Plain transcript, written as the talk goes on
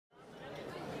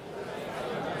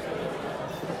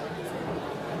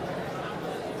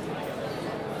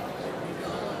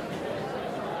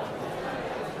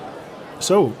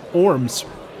So, ORMs.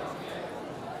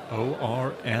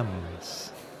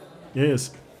 ORMs.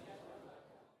 Yes.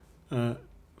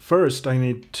 First, I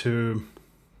need to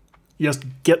just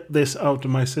get this out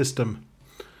of my system.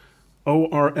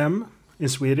 ORM in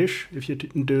Swedish, if you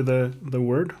do the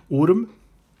word, orm,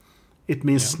 it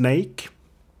means snake.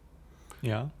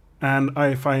 Yeah. And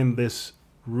I find this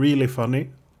really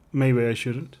funny. Maybe I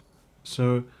shouldn't.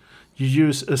 So, you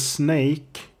use a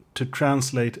snake to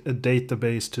translate a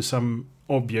database to some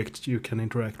object you can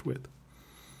interact with.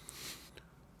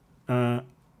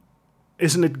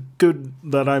 Isn't it good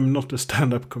that I'm not a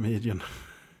stand-up comedian?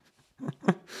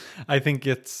 I think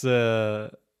it's in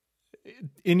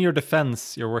your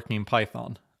defense, you're working in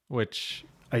Python, which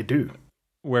I do.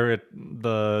 Where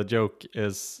the joke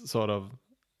is sort of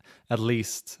at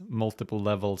least multiple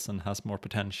levels and has more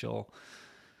potential.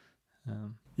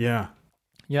 Yeah.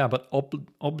 Yeah, but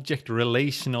object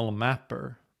relational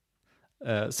mapper.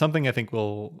 Something I think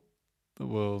we'll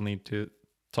need to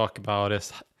talk about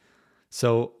is,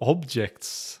 so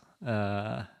objects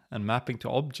and mapping to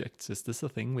objects, is this a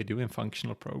thing we do in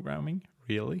functional programming,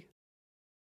 really?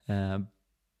 Kinda.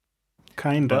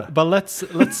 But let's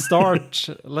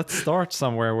start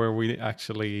somewhere where we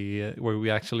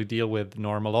actually deal with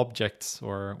normal objects,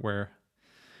 or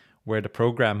where the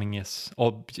programming is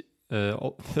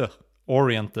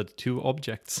oriented to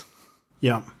objects.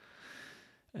 Yeah.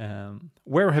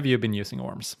 Where have you been using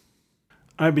ORMs?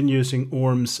 I've been using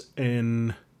ORMs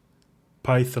in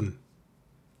Python.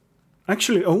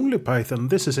 Actually, only Python.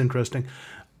 This is interesting.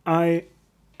 I've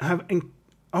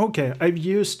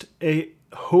used a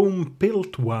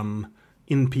home-built one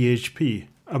in PHP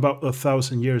about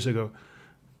 1,000 years ago.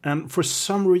 And for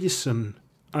some reason,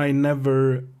 I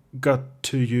never got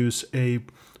to use a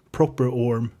proper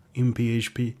ORM in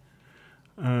PHP.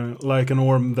 Like an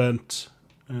ORM that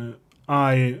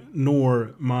I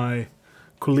nor my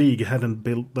colleague hadn't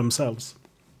built themselves.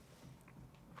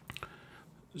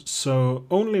 So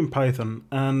only in Python,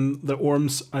 and the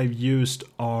ORMs I've used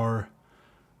are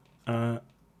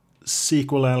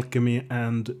SQL Alchemy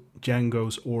and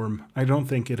Django's ORM. I don't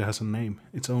think it has a name.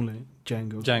 It's only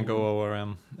Django's Django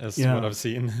ORM is what I've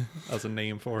seen as a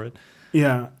name for it.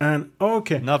 Yeah, and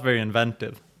okay. Not very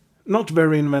inventive. Not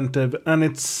very inventive, and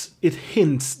it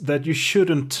hints that you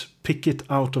shouldn't pick it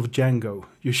out of Django.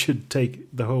 You should take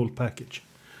the whole package.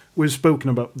 We've spoken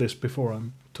about this before,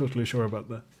 I'm totally sure about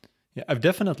that. Yeah, I've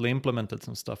definitely implemented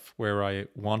some stuff where I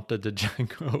wanted the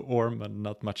Django ORM and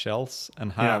not much else,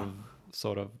 and have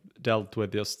sort of dealt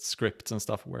with just scripts and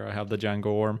stuff where I have the Django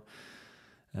ORM.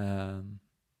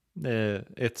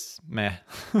 It's meh.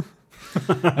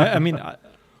 I mean,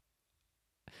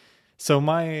 so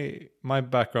my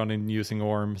background in using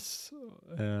ORMs,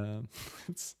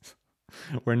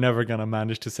 we're never gonna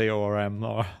manage to say ORM,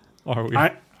 are we?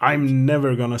 I'm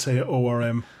never gonna say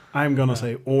ORM. I'm gonna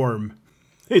say ORM.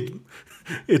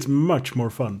 It's much more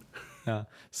fun. Yeah.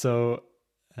 So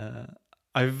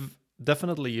I've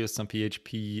definitely used some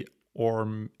PHP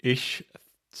ORM-ish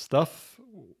stuff.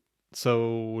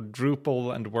 So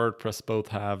Drupal and WordPress both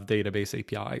have database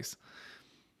APIs.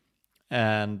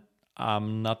 And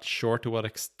I'm not sure to what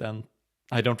extent,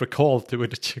 I don't recall to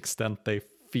which extent they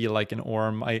feel like an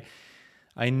ORM.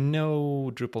 I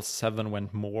know Drupal 7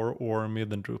 went more ORM-y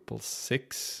than Drupal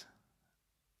 6.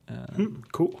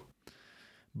 Cool.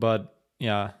 But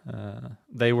yeah,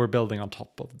 they were building on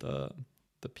top of the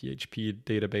PHP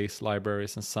database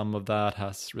libraries, and some of that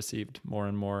has received more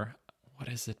and more, what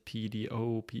is it,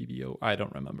 PDO, PBO? I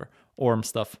don't remember. ORM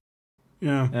stuff.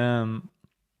 Yeah.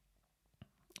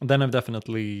 Then I've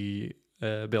definitely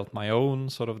built my own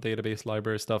sort of database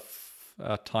library stuff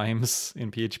at times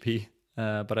in PHP,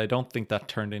 but I don't think that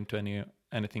turned into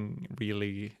anything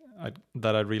really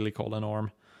that I'd really call an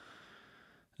ORM.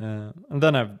 And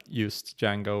then I've used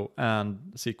Django and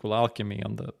SQL Alchemy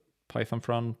on the Python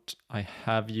front. I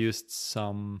have used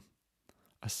some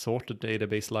assorted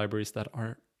database libraries that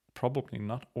are probably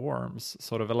not ORMs,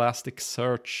 sort of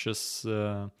Elasticsearch's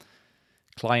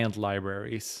client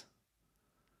libraries.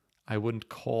 I wouldn't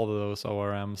call those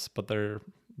ORMs, but they're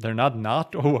not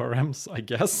ORMs, I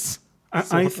guess.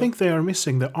 I think they are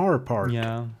missing the R part.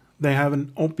 Yeah. They have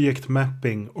an object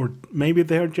mapping, or maybe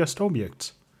they are just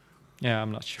objects. Yeah,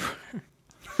 I'm not sure.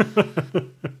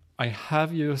 I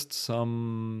have used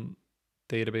some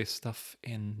database stuff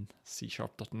in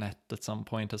C#.NET at some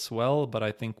point as well, but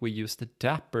I think we used a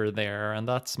Dapper there, and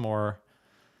that's more...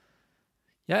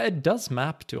 Yeah, it does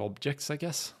map to objects, I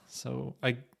guess. So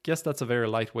I guess that's a very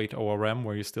lightweight ORM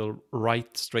where you still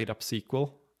write straight up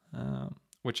SQL,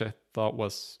 which I thought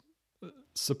was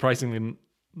surprisingly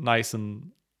nice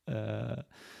and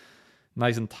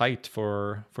nice and tight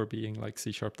for being like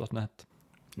C#.NET.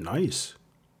 Nice.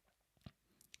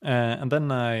 And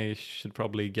then I should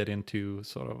probably get into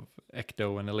sort of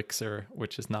Ecto and Elixir,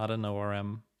 which is not an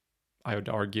ORM, I would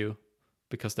argue,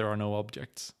 because there are no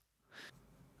objects.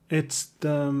 It's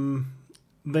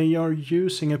they are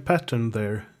using a pattern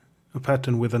there, a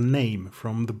pattern with a name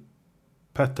from the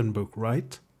pattern book,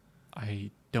 right?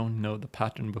 I don't know the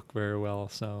pattern book very well,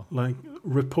 so Like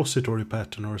repository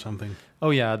pattern or something. oh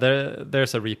yeah,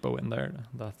 there's a repo in there.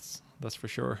 That's for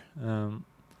sure.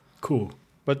 Cool.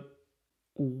 But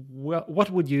what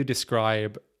would you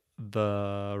describe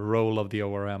the role of the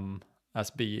ORM as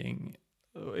being?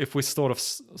 If we sort of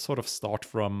start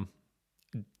from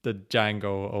the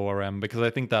Django ORM, because I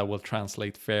think that will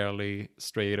translate fairly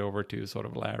straight over to sort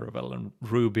of Laravel and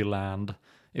Ruby land,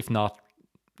 if not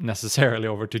necessarily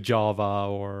over to Java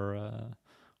or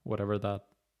whatever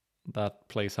that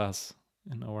place has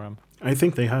in ORM. I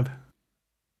think they have.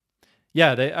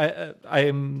 Yeah, I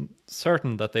am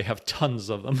certain that they have tons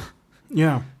of them.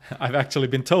 Yeah. I've actually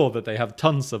been told that they have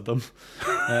tons of them,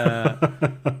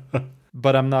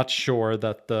 but I'm not sure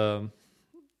that the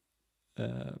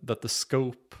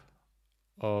scope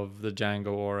of the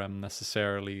Django ORM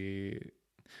necessarily,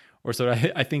 or so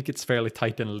I think it's fairly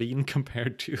tight and lean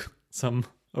compared to some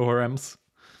ORMs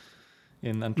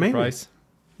in enterprise.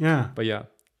 Maybe. Yeah.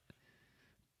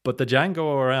 But the Django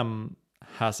ORM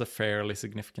has a fairly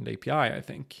significant API, I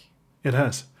think. It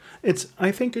has.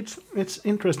 I think it's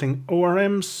interesting.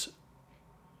 ORMs,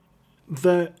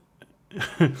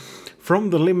 from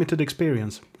the limited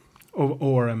experience of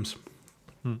ORMs,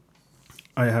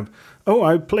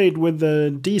 I played with the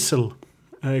Diesel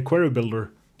query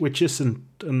builder, which isn't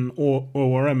an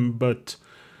ORM, but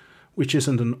which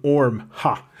isn't an ORM,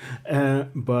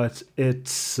 but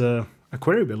it's a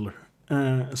query builder.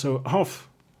 So half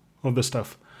of the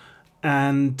stuff,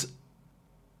 and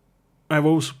I've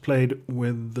also played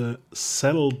with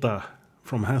Zelda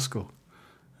from Haskell.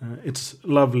 It's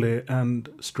lovely and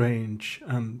strange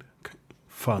and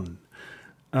fun.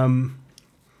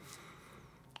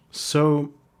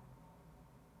 So,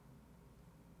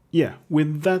 yeah,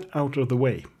 with that out of the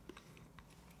way,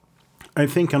 I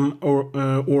think an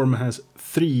ORM has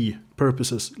 3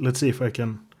 purposes. Let's see if I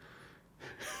can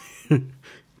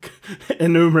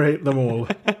enumerate them all.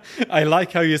 I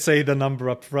like how you say the number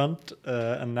up front,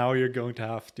 and now you're going to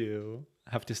have to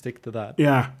stick to that.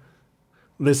 Yeah,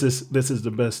 this is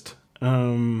the best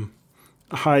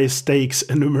high stakes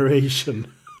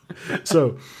enumeration.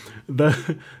 So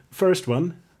the first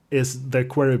one is the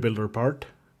query builder part,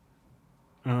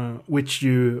 which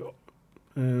you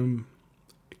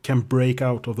can break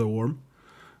out of the ORM.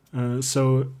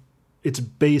 So it's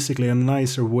basically a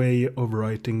nicer way of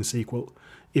writing SQL.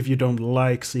 If you don't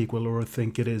like SQL or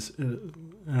think it is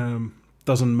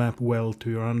doesn't map well to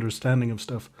your understanding of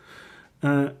stuff,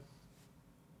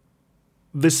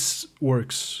 this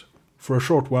works for a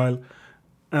short while,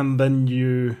 and then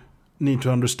you need to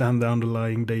understand the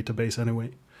underlying database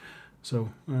anyway. So,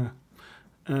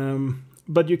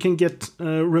 but you can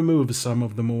remove some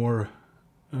of the more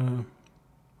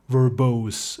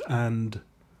verbose and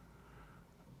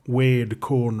weird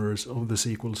corners of the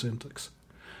SQL syntax.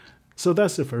 So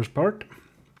that's the first part,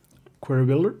 query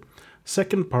builder.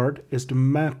 Second part is to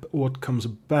map what comes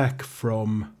back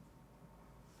from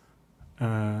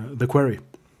the query.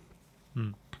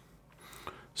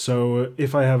 So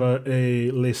if I have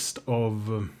a list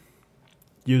of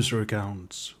user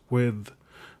accounts with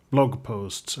blog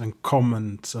posts and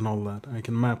comments and all that, I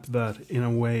can map that in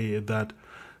a way that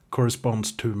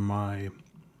corresponds to my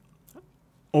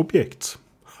objects.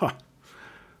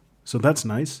 So that's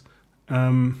nice.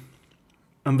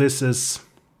 And this is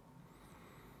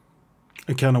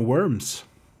a can of worms.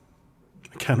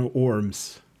 A can of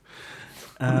worms.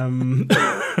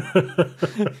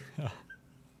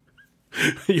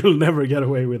 You'll never get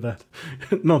away with that.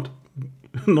 Not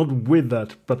with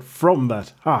that, but from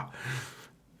that.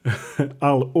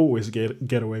 I'll always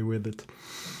get away with it.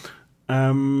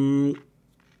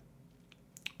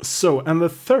 So, and the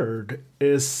third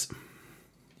is...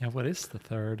 Yeah, what is the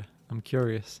third? I'm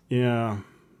curious. Yeah.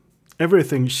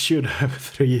 Everything should have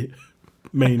 3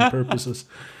 main purposes.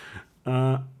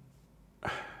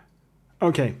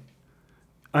 Okay.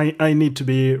 I need to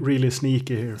be really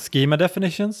sneaky here. Schema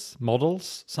definitions,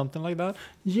 models, something like that?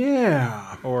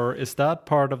 Yeah. Or is that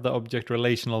part of the object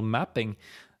relational mapping?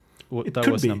 That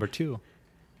was number 2.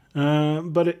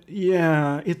 But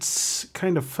it's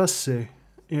kind of fuzzy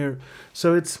here.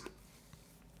 So it's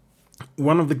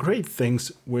one of the great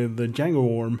things with the Django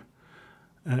ORM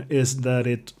is that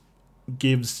it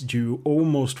gives you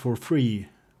almost for free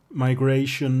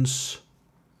migrations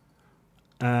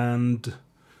and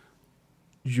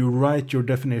you write your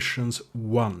definitions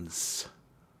once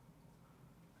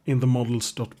in the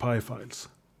models.py files,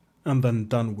 and then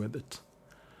done with it.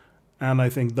 And I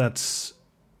think that's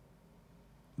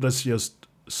just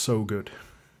so good.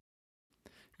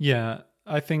 Yeah,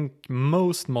 I think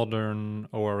most modern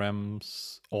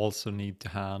ORMs also need to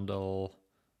handle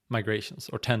migrations,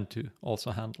 or tend to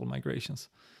also handle migrations.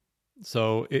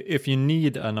 So if you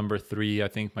need a number 3, I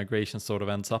think migration sort of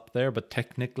ends up there. But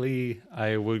technically,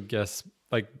 I would guess,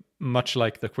 like much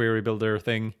like the query builder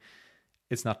thing,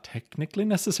 it's not technically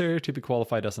necessary to be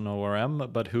qualified as an ORM,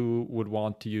 but who would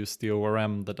want to use the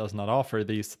ORM that does not offer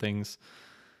these things?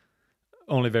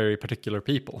 Only very particular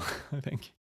people, I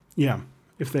think. Yeah,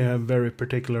 if they have very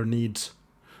particular needs.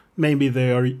 Maybe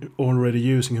they are already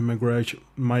using a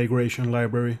migration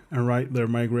library and write their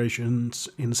migrations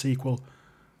in SQL.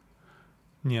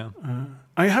 Yeah.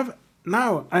 I have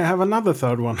another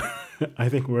third one. I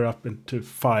think we're up into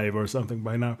 5 or something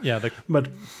by now. Yeah, but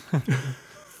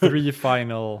 3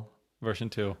 final version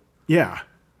 2. Yeah,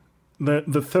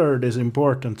 the third is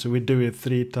important, so we do it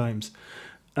 3 times.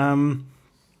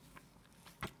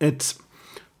 It's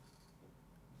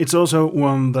also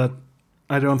one that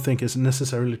I don't think is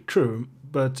necessarily true,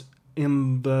 but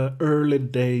in the early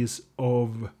days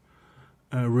of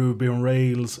Ruby on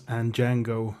Rails and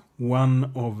Django,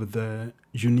 one of the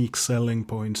unique selling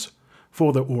points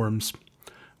for the ORMs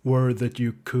were that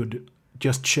you could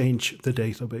just change the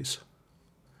database.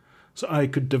 So I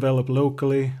could develop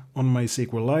locally on my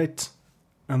SQLite,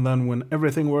 and then when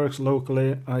everything works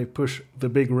locally, I push the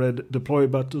big red deploy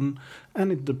button,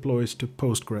 and it deploys to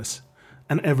Postgres,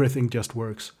 and everything just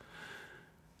works.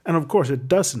 And of course it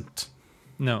doesn't.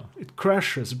 No. It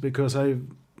crashes because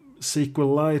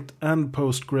SQLite and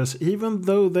Postgres, even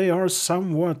though they are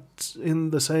somewhat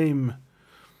in the same...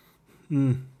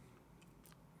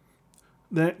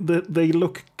 They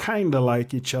look kind of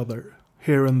like each other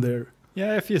here and there.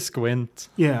 Yeah, if you squint.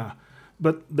 Yeah,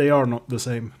 but they are not the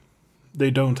same.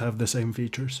 They don't have the same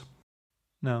features.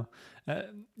 No.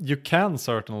 You can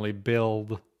certainly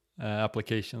build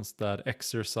applications that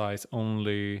exercise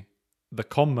only the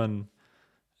common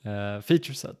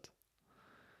feature set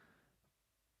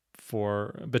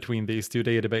between these 2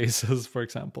 databases, for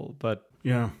example. But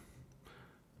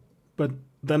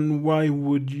then why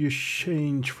would you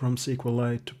change from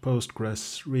SQLite to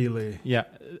Postgres, really? Yeah,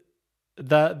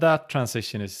 that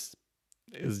transition is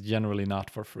generally not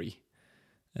for free.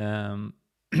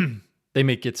 They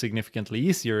make it significantly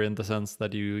easier in the sense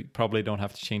that you probably don't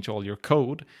have to change all your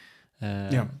code.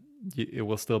 It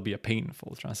will still be a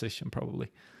painful transition,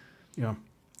 probably. Yeah,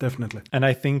 definitely. And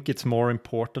I think it's more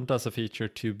important as a feature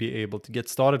to be able to get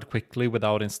started quickly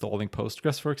without installing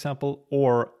Postgres, for example,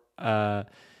 or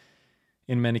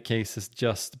in many cases,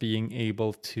 just being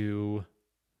able to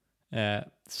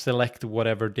select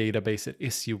whatever database it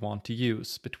is you want to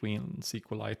use between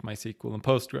SQLite, MySQL, and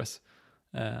Postgres,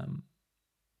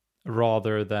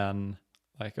 rather than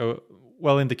like,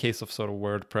 in the case of sort of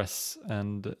WordPress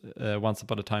and once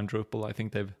upon a time Drupal,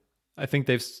 I think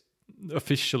they've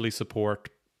officially support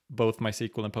both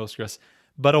MySQL and Postgres,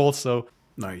 but also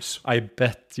nice. I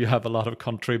bet you have a lot of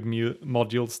contrib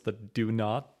modules that do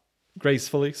not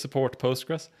gracefully support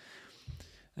Postgres.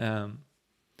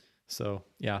 So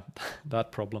yeah,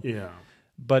 that problem. Yeah.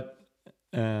 But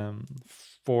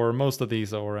for most of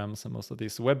these ORMs and most of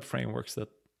these web frameworks that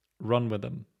run with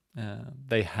them,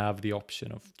 they have the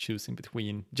option of choosing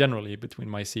generally between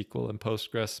MySQL and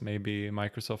Postgres, maybe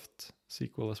Microsoft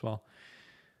SQL as well.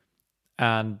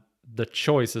 And the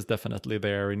choice is definitely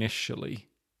there initially.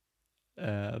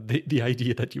 The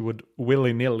idea that you would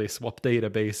willy-nilly swap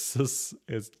databases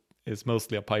is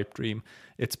mostly a pipe dream.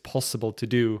 It's possible to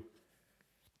do,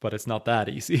 but it's not that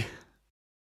easy.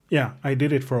 Yeah, I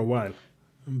did it for a while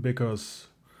because,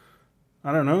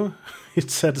 I don't know,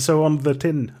 it said so on the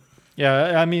tin.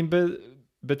 Yeah, I mean,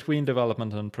 between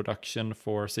development and production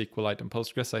for SQLite and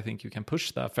Postgres, I think you can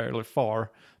push that fairly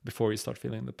far before you start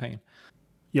feeling the pain.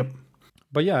 Yep.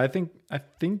 But yeah, I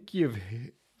think you've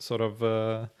sort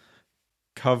of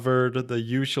covered the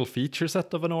usual feature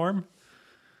set of an ORM.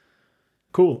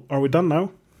 Cool. Are we done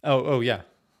now? Oh yeah.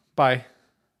 Bye.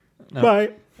 No.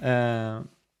 Bye.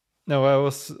 No, I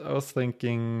was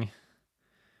thinking,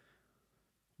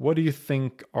 what do you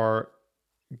think are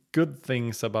good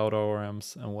things about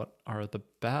ORMs and what are the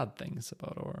bad things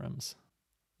about ORMs?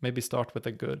 Maybe start with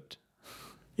the good.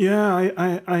 Yeah,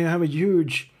 I have a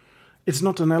huge... It's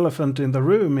not an elephant in the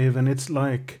room even. It's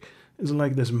like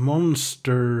this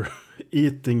monster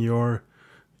eating your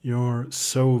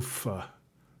sofa.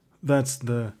 That's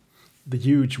the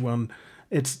huge one.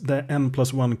 It's the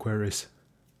N+1 queries.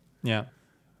 Yeah.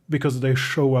 because they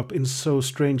show up in so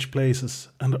strange places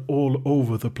and all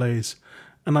over the place.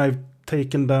 And I've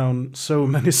taken down so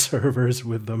many servers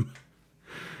with them.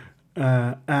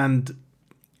 And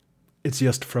it's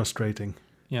just frustrating.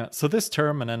 Yeah, so this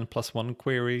term, an n+1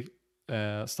 query,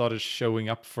 started showing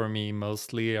up for me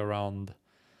mostly around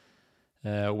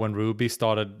when Ruby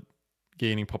started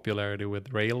gaining popularity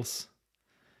with Rails.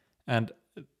 And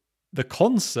the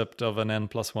concept of an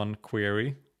n+1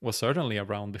 query was certainly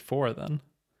around before then.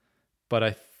 But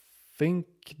I think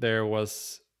there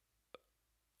was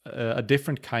a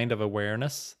different kind of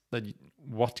awareness that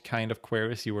what kind of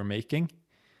queries you were making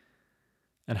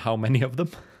and how many of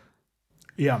them.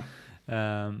 Yeah.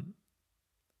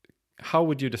 How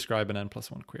would you describe an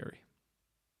n+1 query?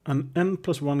 An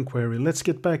n+1 query. Let's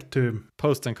get back to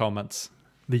Posts and comments.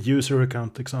 The user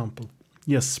account example.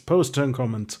 Yes, posts and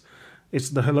comments. It's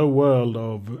the hello world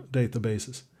of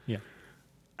databases. Yeah.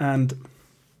 And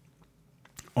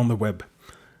on the web.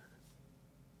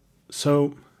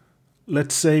 So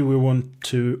let's say we want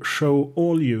to show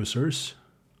all users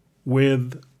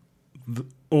with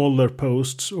all their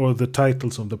posts or the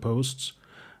titles of the posts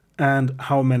and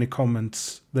how many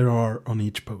comments there are on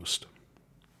each post.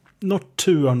 Not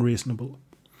too unreasonable.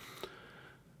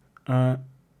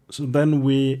 So then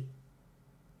we,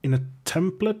 in a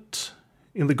template,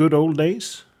 in the good old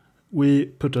days, we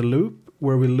put a loop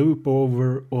where we loop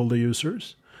over all the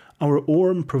users. Our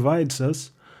ORM provides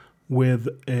us with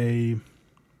a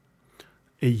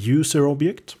user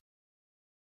object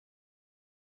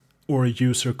or a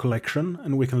user collection,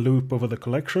 and we can loop over the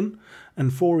collection.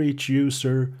 And for each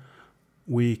user,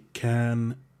 we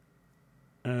can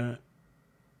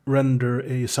render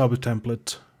a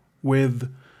sub-template with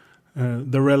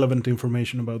the relevant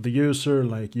information about the user,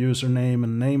 like username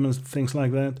and name and things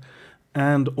like that,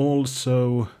 and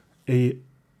also a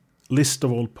list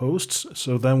of all posts.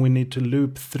 So then we need to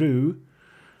loop through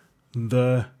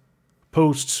the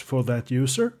posts for that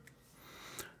user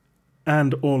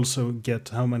and also get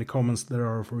how many comments there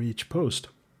are for each post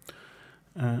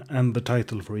and the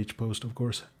title for each post, of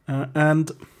course.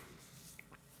 And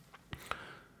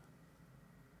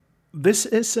this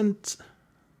isn't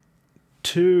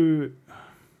too...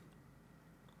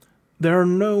 There are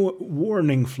no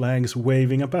warning flags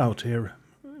waving about here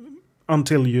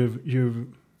until you've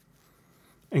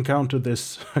encountered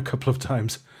this a couple of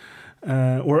times,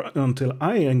 or until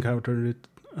I encountered it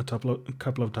a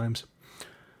couple of times.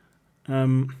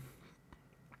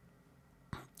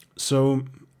 So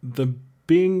the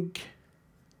big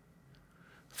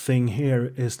thing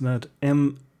here is that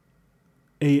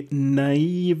a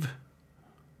naive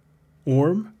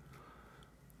ORM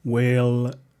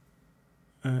will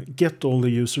get all the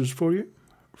users for you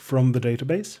from the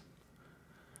database.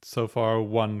 So far,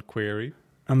 one query.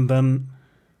 And then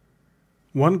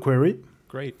one query.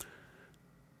 Great.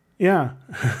 Yeah.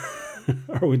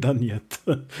 Are we done yet?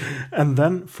 And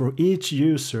then for each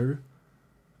user,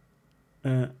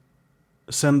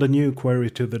 send a new query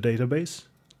to the database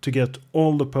to get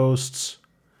all the posts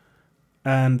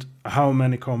and how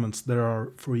many comments there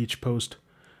are for each post.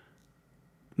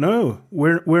 No,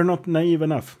 we're not naive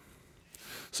enough.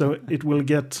 So it will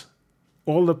get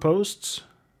all the posts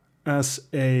as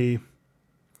a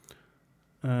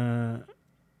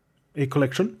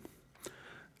collection.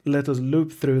 Let us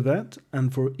loop through that,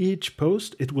 and for each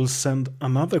post, it will send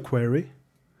another query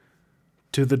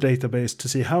to the database to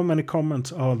see how many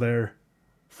comments are there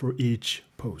for each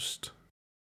post.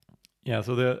 Yeah,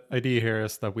 so the idea here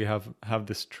is that we have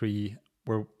this tree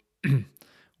where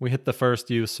we hit the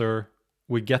first user,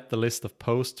 we get the list of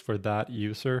posts for that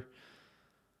user.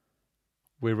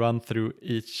 We run through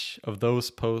each of those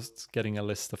posts, getting a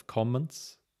list of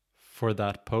comments for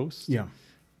that post. Yeah.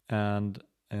 And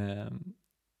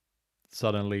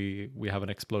suddenly we have an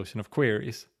explosion of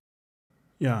queries.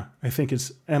 Yeah, I think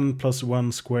it's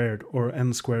n+1 squared or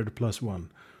n squared plus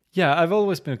 1. Yeah, I've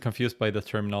always been confused by the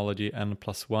terminology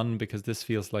n+1 because this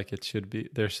feels like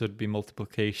there should be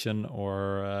multiplication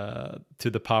or to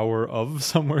the power of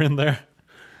somewhere in there.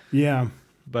 Yeah.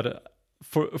 But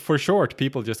for short,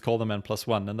 people just call them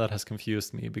n+1, and that has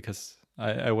confused me because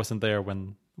I wasn't there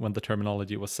when the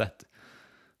terminology was set.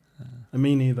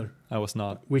 Me neither. I was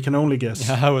not. We can only guess.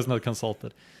 Yeah, I was not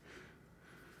consulted.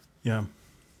 Yeah.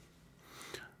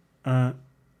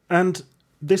 And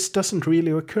this doesn't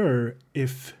really occur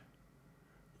if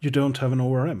you don't have an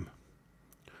ORM.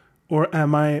 Or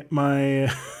am I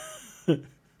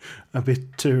a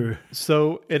bit too...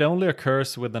 So it only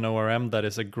occurs with an ORM that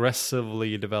is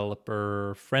aggressively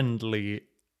developer friendly,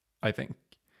 I think.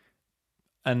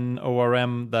 An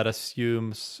ORM that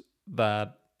assumes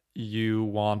that you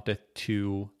want it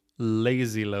to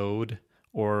lazy load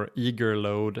or eager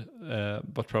load,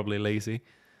 but probably lazy,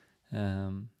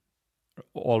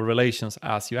 all relations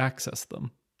as you access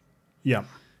them. Yeah.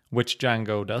 Which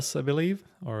Django does, I believe,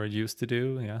 or used to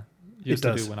do. Yeah, used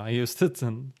to do when I used it,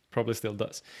 and probably still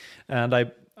does. And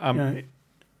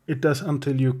it does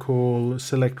until you call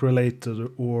select related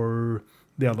or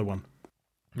the other one.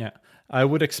 Yeah, I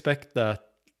would expect that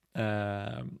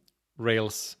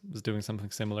Rails is doing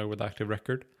something similar with Active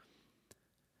Record.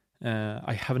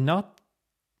 I have not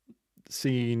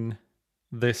seen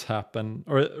this happen,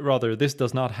 or rather, this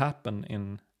does not happen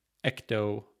in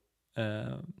Ecto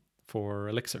for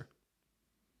Elixir.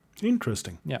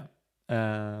 Interesting. Yeah.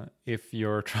 If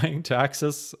you're trying to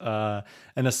access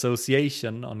an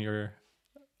association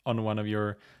on one of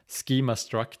your schema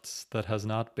structs that has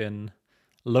not been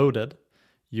loaded,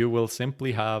 you will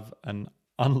simply have an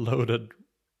unloaded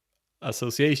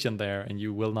association there, and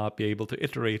you will not be able to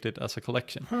iterate it as a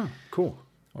collection. Cool.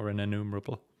 Or an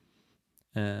enumerable.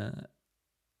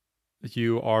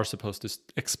 You are supposed to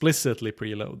explicitly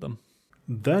preload them.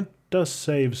 That does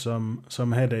save some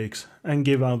headaches and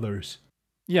give others.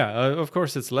 Yeah, of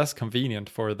course it's less convenient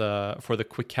for the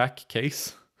quick hack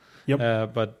case.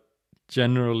 Yep. But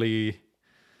generally,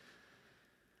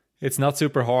 it's not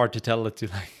super hard to tell it to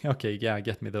like, okay, yeah,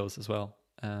 get me those as well.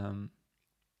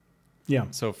 Yeah.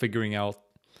 So figuring out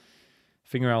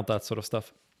that sort of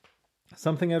stuff.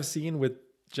 Something I've seen with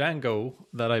Django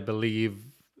that I believe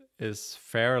is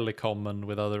fairly common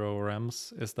with other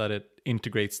ORMs is that it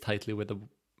integrates tightly with the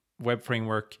web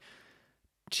framework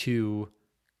to,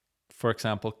 for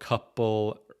example,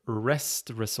 couple REST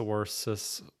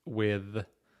resources with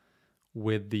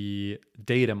the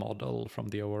data model from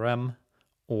the ORM,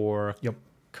 or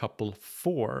couple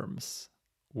forms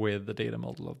with the data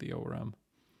model of the ORM.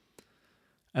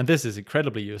 And this is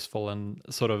incredibly useful, and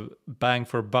sort of bang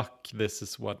for buck, this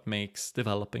is what makes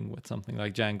developing with something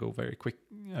like Django very quick,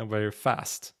 very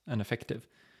fast and effective.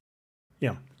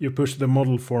 Yeah, you push the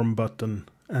model form button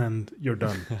and you're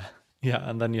done. Yeah,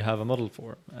 and then you have a model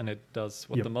form, and it does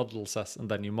what the model says,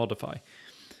 and then you modify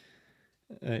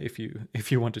if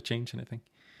you want to change anything.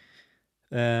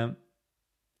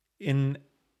 In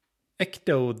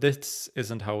Ecto, this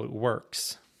isn't how it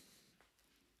works.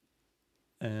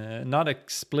 Not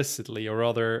explicitly, or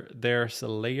rather, there's a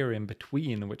layer in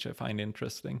between, which I find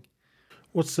interesting.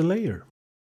 What's the layer?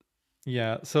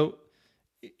 Yeah, so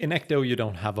in Ecto, you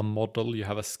don't have a model, you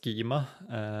have a schema.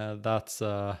 That's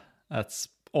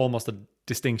almost a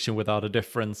distinction without a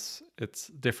difference. It's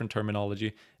different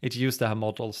terminology. It used to have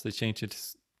models. They changed it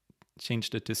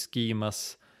to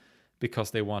schemas because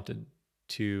they wanted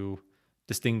to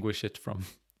distinguish it from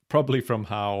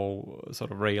how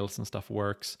sort of Rails and stuff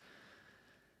works.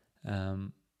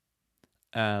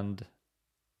 And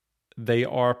they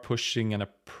are pushing an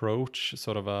approach,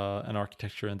 sort of an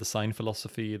architecture and design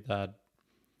philosophy that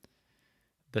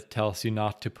tells you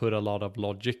not to put a lot of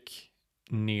logic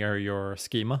near your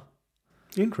schema.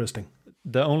 Interesting.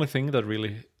 The only thing that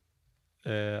really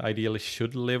ideally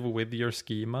should live with your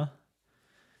schema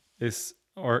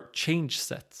are change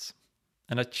sets.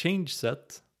 And a change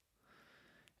set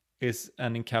is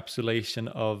an encapsulation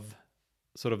of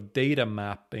sort of data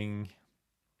mapping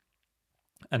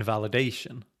and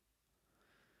validation.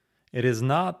 It is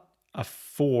not a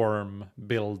form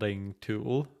building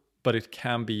tool, but it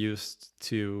can be used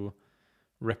to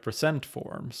represent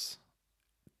forms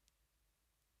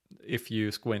if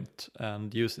you squint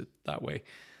and use it that way.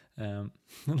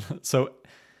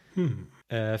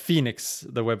 Phoenix,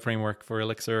 the web framework for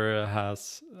Elixir,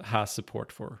 has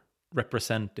support for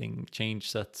representing change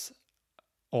sets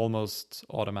almost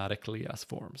automatically as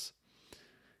forms.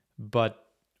 But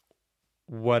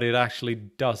what it actually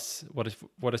does,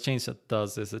 what a change set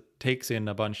does, is it takes in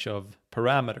a bunch of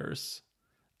parameters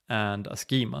and a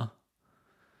schema,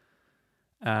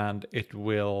 and it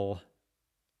will,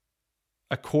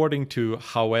 according to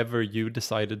however you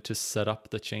decided to set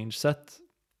up the change set,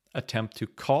 attempt to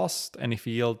cast any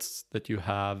fields that you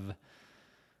have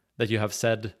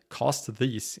said cast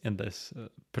these in this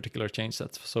particular change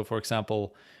set. So for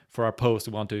example, for our post,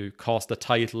 we want to cast the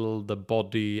title, the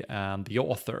body, and the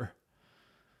author.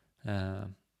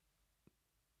 And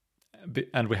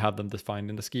we have them defined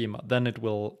in the schema. Then it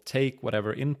will take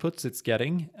whatever inputs it's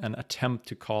getting and attempt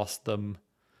to cast them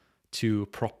to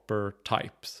proper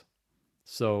types.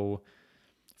 So,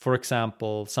 for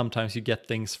example, sometimes you get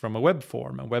things from a web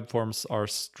form, and web forms are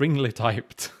stringly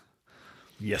typed.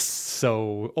 Yes.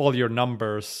 So all your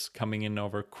numbers coming in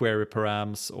over query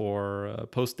params or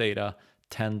post data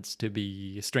tends to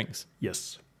be strings.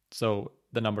 Yes. So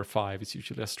the number 5 is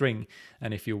usually a string.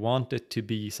 And if you want it to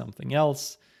be something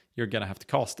else, you're going to have to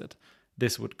cast it.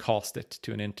 this would cast it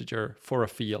to an integer for a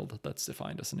field that's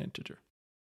defined as an integer.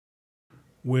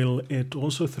 Will it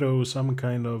also throw some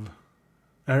kind of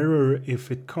error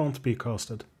if it can't be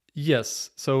casted?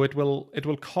 Yes, so it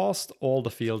will cast all the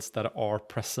fields that are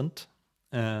present,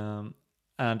 and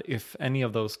if any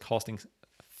of those castings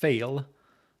fail,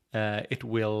 it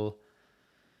will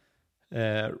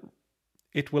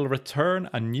return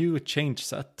a new change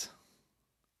set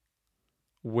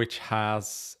which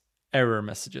has error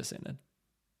messages in it,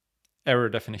 error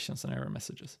definitions and error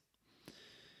messages.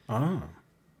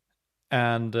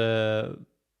 And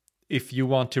if you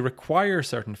want to require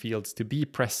certain fields to be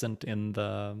present in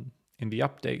the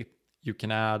update, you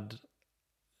can add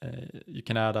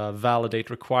a validate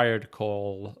required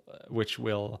call, which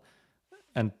will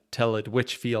and tell it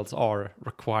which fields are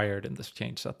required in this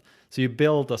change set. So you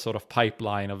build a sort of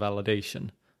pipeline of validation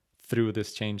through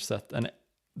this change set, and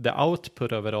the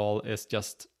output of it all is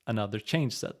just another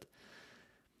change set.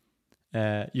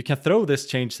 You can throw this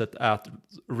change set at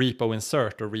repo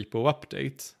insert or repo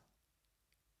update,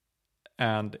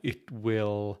 and it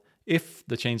will, if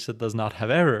the change set does not have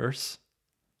errors,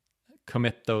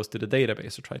 commit those to the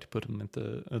database or try to put them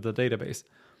into the database.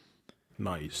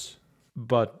 Nice.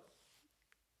 But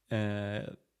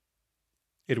it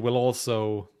will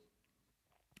also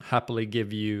happily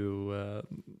give you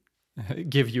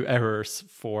errors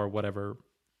for whatever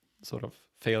sort of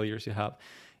failures you have.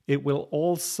 It will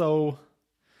also,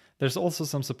 there's also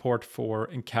some support for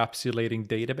encapsulating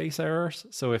database errors.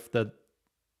 So if the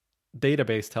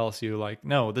database tells you like,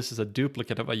 no, this is a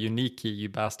duplicate of a unique key, you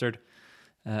bastard,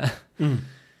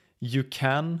 you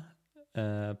can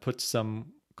put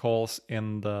some calls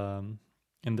in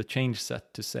the change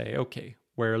set to say, okay,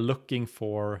 we're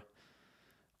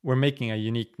making a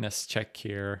uniqueness check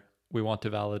here. We want to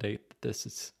validate that this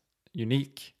is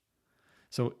unique.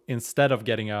 So instead of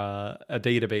getting a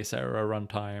database error, a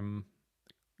runtime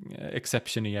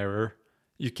exception error,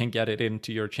 you can get it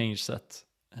into your change set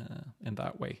in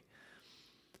that way.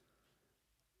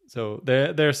 So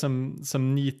there's some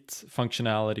neat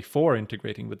functionality for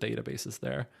integrating with databases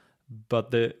there,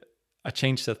 but an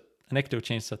Ecto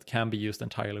change set can be used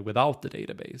entirely without the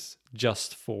database,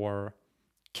 just for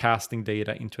casting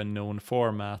data into a known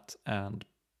format and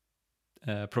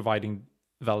providing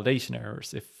validation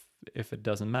errors if it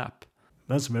doesn't map.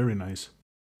 That's very nice.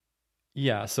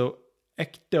 Yeah, so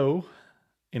Ecto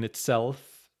in itself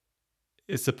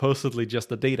is supposedly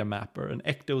just a data mapper. An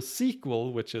Ecto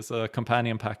SQL, which is a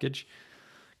companion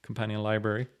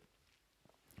library,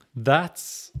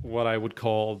 that's what I would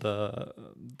call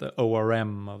the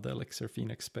ORM of the Elixir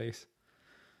Phoenix space.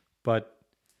 But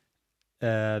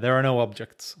there are no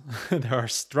objects. There are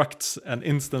structs and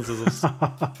instances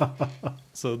of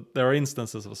so there are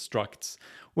instances of structs,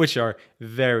 which are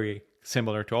very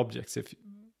similar to objects,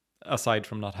 aside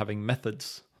from not having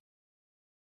methods.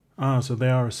 So they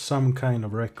are some kind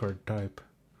of record type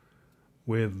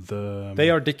with... They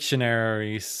are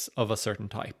dictionaries of a certain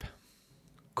type.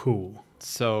 Cool.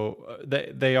 So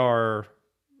they are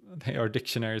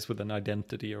dictionaries with an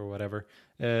identity or whatever.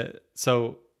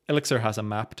 So Elixir has a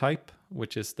map type,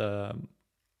 which is the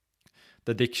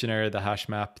dictionary, the hash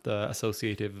map, the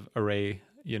associative array,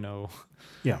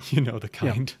 Yeah. The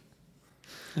kind.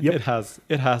 Yeah. Yep.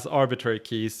 It has arbitrary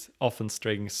keys, often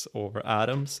strings or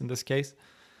atoms in this case.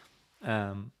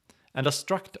 And a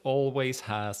struct always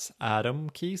has atom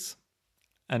keys,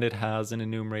 and it has an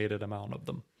enumerated amount of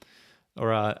them,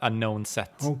 or a known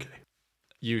set. Okay.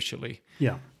 Usually.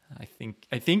 Yeah. I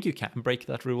think you can break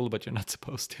that rule, but you're not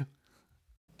supposed to.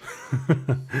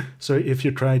 So if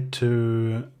you try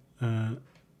to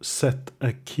set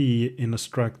a key in a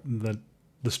struct that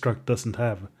the struct doesn't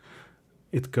have,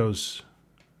 it goes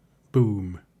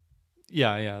boom.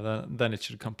 Yeah. Then it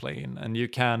should complain, and you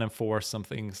can enforce some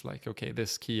things like, okay,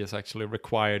 this key is actually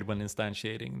required when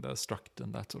instantiating the struct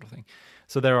and that sort of thing.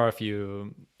 So there are a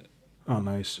few. Oh,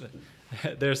 nice.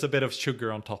 There's a bit of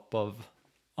sugar on top of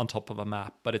a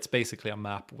map, but it's basically a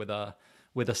map with a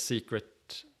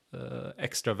secret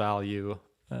extra value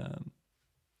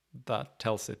that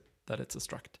tells it that it's a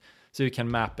struct. So you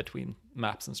can map between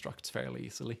maps and structs fairly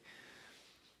easily.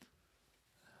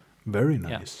 Very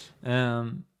nice. Yeah.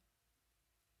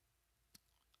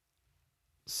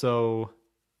 So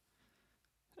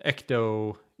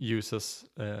Ecto uses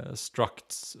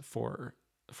structs for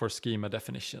schema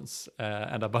definitions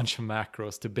and a bunch of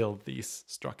macros to build these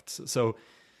structs. So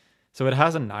it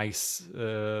has a nice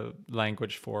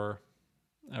language for,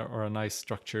 or a nice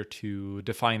structure to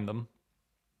define them,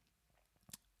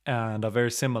 and a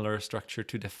very similar structure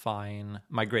to define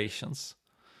migrations.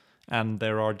 And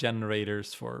there are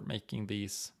generators for making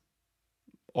these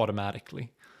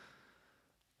automatically.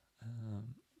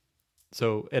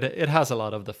 So it has a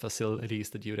lot of the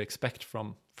facilities that you'd expect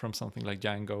from something like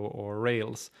Django or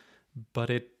Rails, but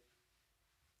it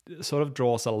sort of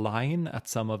draws a line at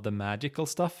some of the magical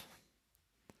stuff,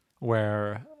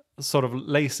 where sort of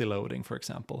lazy loading, for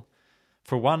example.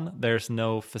 For one, there's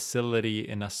no facility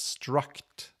in a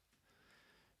struct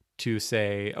to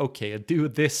say, okay, do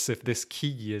this if this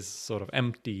key is sort of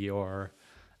empty or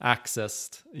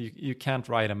accessed. You can't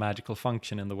write a magical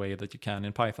function in the way that you can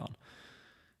in Python.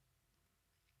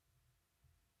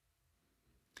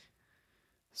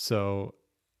 So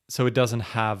it doesn't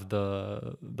have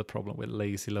the problem with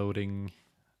lazy loading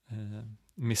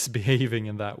misbehaving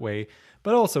in that way,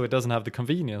 but also it doesn't have the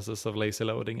conveniences of lazy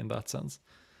loading in that sense.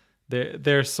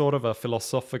 There's sort of a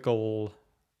philosophical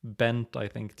bent, I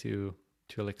think, to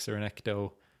Elixir and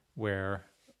Ecto, where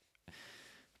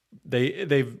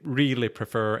they really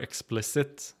prefer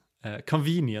explicit,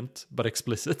 convenient but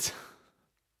explicit.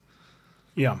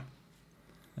 Yeah.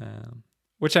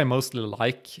 Which I mostly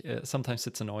like. Sometimes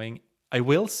it's annoying. I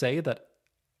will say that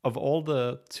of all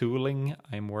the tooling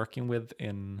I'm working with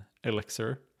in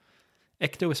Elixir,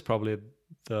 Ecto is probably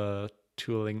the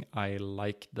tooling I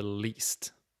like the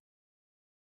least.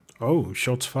 Oh,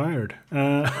 shots fired.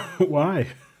 Why?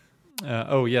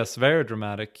 Oh, yes, very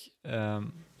dramatic.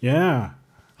 Yeah.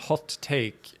 Hot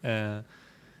take. No,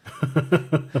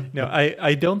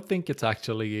 I don't think it's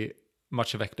actually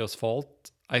much of Ecto's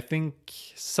fault. I think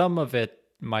some of it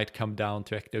might come down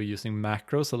to Ecto using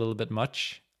macros a little bit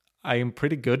much. I am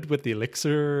pretty good with the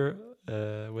Elixir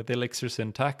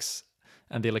syntax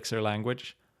and the Elixir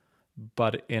language,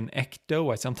 but in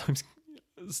Ecto I sometimes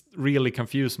really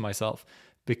confuse myself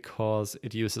because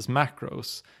it uses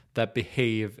macros that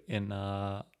behave in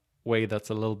a way that's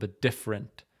a little bit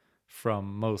different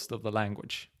from most of the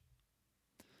language.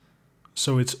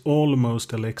 So it's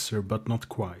almost Elixir, but not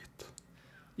quite.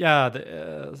 Yeah,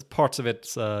 parts of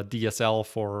it's DSL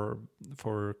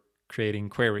for creating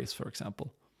queries, for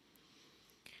example.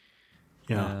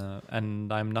 Yeah.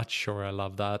 And I'm not sure I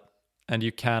love that. And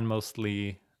you can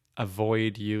mostly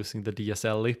avoid using the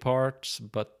DSL parts,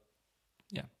 but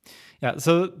yeah.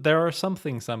 So there are some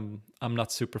things I'm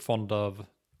not super fond of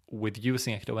with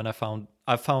using Ecto, and I found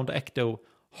Ecto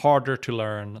harder to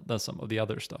learn than some of the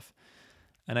other stuff.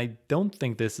 And I don't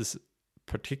think this is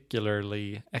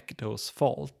particularly Ecto's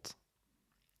fault.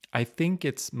 I think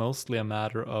it's mostly a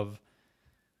matter of,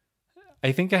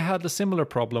 I think I had a similar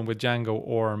problem with Django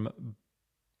ORM,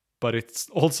 but it's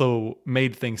also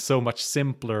made things so much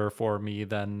simpler for me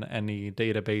than any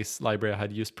database library I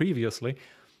had used previously.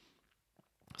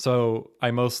 So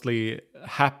I mostly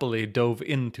happily dove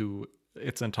into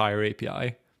its entire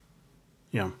API.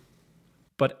 Yeah.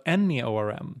 But any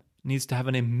ORM needs to have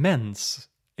an immense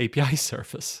API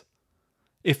surface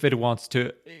if it wants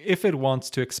to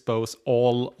expose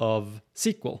all of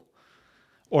SQL,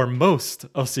 or most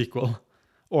of SQL,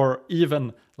 or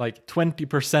even like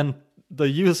 20%, the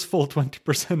useful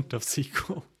 20% of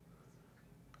SQL.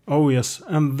 Oh yes,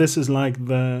 and this is like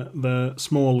the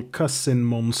small cousin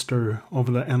monster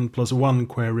of the n+1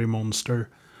 query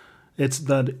monster. It's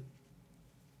that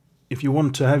if you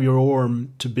want to have your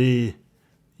ORM to be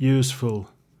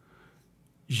useful,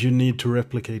 you need to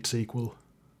replicate SQL,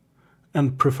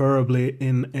 and preferably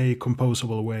in a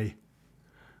composable way.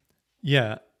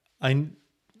 Yeah,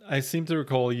 I seem to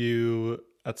recall you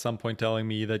at some point telling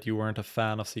me that you weren't a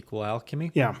fan of SQL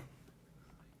Alchemy. Yeah.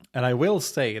 And I will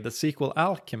say that SQL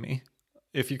Alchemy,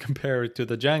 if you compare it to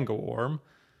the Django ORM,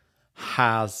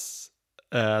 has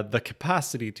the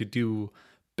capacity to do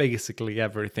basically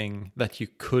everything that you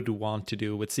could want to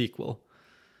do with SQL.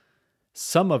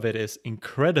 Some of it is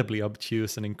incredibly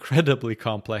obtuse and incredibly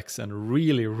complex and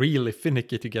really, really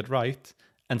finicky to get right.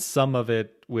 And some of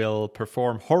it will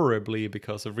perform horribly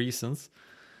because of reasons.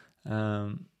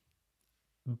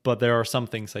 But there are some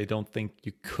things I don't think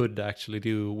you could actually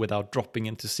do without dropping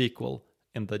into SQL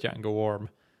in the Django ORM,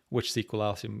 which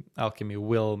SQL Alchemy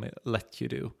will let you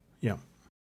do. Yeah.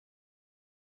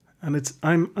 And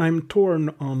I'm torn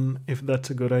on if that's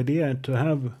a good idea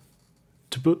to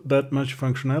put that much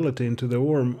functionality into the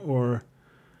ORM, or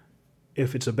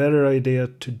if it's a better idea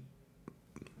to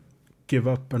give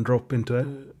up and drop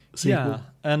into SQL. Yeah,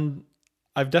 and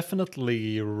I've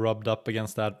definitely rubbed up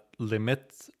against that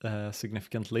limit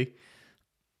significantly.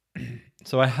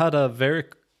 So I had a very,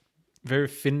 very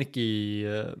finicky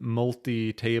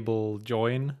multi-table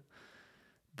join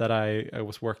that I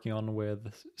was working on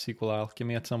with SQL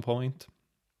Alchemy at some point.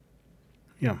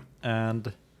 Yeah.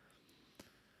 And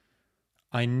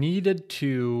I needed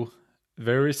to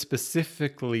very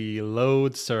specifically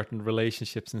load certain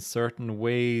relationships in certain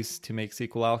ways to make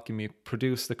SQL Alchemy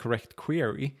produce the correct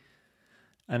query.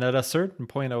 And at a certain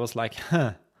point, I was like,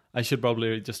 I should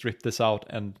probably just rip this out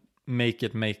and make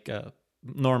a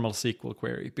normal SQL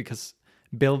query, because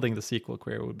building the SQL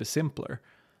query would be simpler.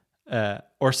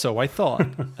 Or so I thought.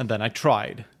 And then I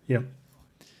tried. Yeah.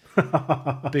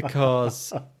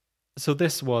 Because so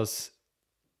this was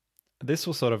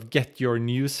sort of get your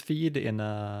news feed in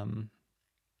a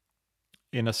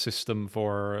system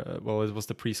for it was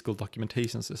the preschool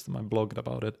documentation system. I blogged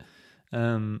about it.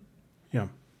 Yeah.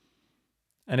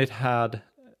 And it had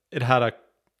a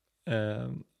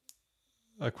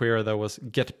query that was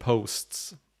get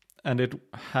posts, and it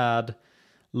had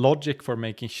logic for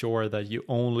making sure that you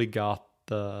only got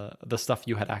the stuff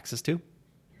you had access to.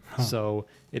 So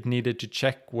it needed to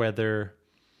check whether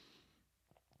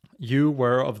you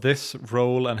were of this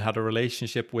role and had a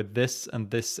relationship with this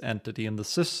and this entity in the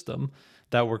system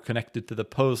that were connected to the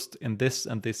post in this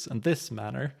and this and this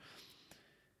manner.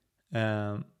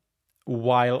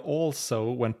 While also,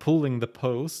 when pulling the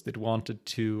post, it wanted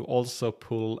to also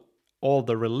pull all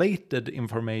the related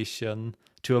information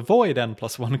to avoid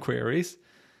N+1 queries.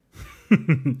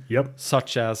 Yep.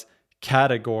 Such as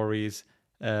categories,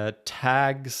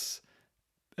 tags,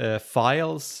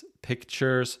 files,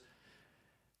 pictures.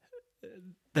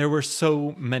 There were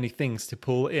so many things to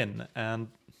pull in, and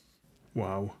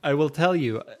wow. I will tell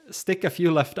you, stick a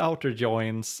few left outer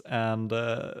joins, and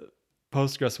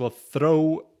Postgres will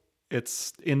throw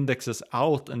its indexes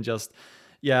out and just,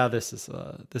 this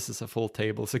is a full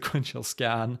table sequential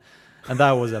scan, and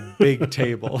that was a big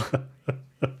table.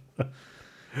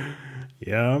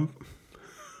 Yeah.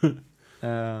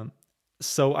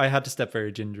 So I had to step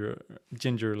very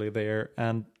gingerly there,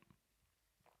 and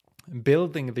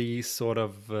building these sort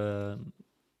of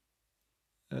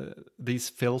these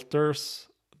filters,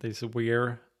 these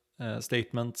where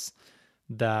statements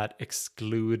that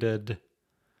excluded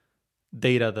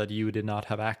data that you did not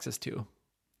have access to.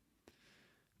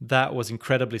 That was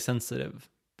incredibly sensitive,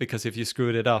 because if you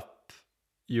screwed it up,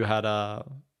 you had a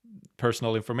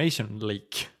personal information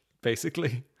leak,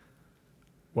 basically.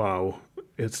 Wow.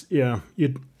 It's, yeah.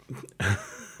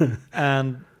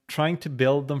 And trying to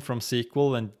build them from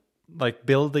SQL, and like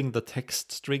building the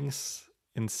text strings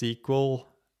in SQL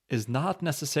is not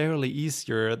necessarily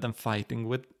easier than fighting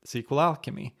with SQL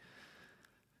Alchemy.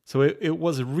 So it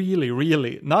was really,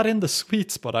 really not in the sweet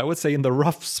spot. I would say in the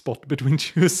rough spot between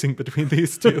choosing between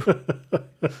these two.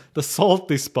 The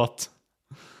salty spot.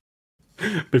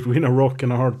 Between a rock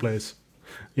and a hard place.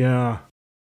 Yeah.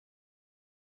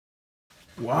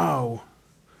 Wow.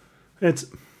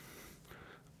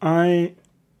 I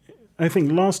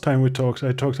think last time we talked,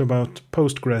 I talked about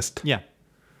Postgres. Yeah.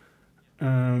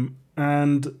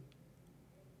 And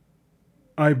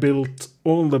I built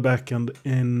all the backend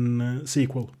in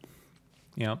SQL.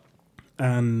 Yeah.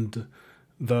 And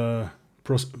the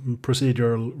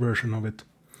procedural version of it,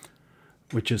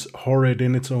 which is horrid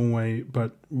in its own way,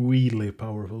 but really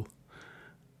powerful.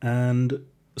 And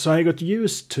so I got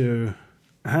used to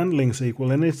handling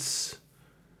SQL, and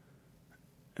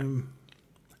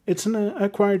it's an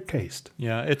acquired taste.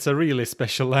 Yeah, it's a really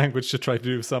special language to try to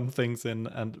do some things in,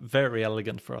 and very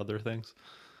elegant for other things.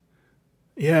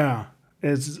 Yeah,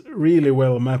 it's really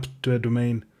well mapped to a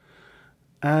domain.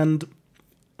 And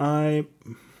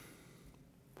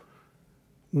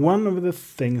one of the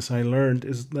things I learned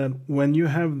is that when you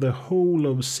have the whole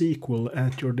of SQL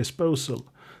at your disposal,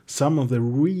 some of the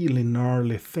really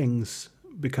gnarly things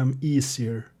become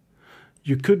easier.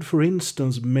 You could, for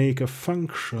instance, make a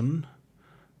function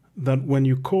that when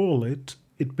you call it,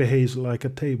 it behaves like a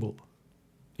table.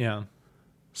 Yeah.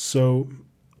 So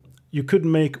you could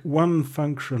make one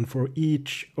function for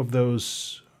each of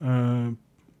those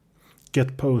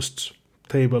get posts,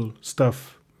 table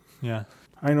stuff. Yeah.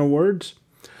 I know words.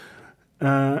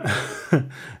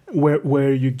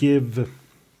 Where you give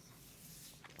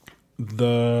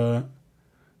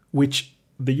which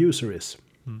the user is,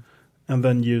 and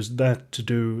then use that to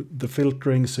do the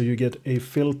filtering, so you get a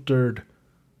filtered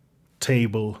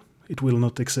table. It will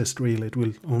not exist really, it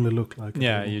will only look like a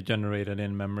table. You generate an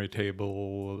in-memory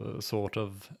table sort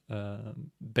of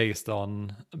based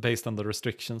on the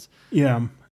restrictions. Yeah.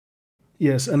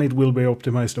 Yes, and it will be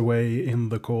optimized away in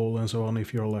the call and so on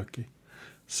if you're lucky.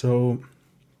 So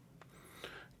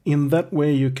in that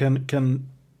way you can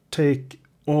take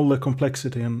all the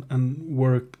complexity and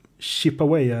chip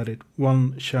away at it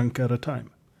one chunk at a time.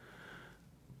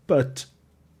 But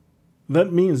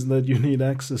that means that you need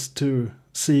access to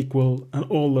SQL and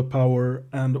all the power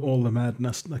and all the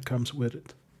madness that comes with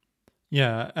it.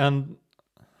 Yeah, and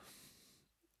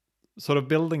sort of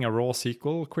building a raw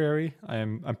SQL query,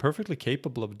 I'm perfectly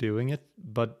capable of doing it,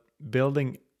 but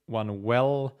building one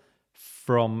well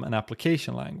from an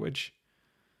application language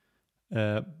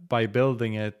by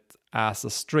building it as a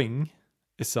string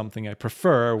is something I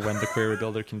prefer when the query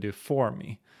builder can do for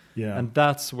me. Yeah. And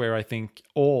that's where I think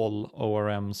all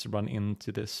ORMs run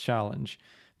into this challenge,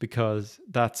 because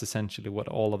that's essentially what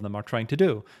all of them are trying to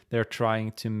do. They're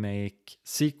trying to make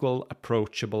SQL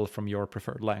approachable from your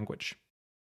preferred language.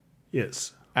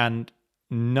 Yes. And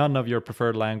none of your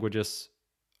preferred languages,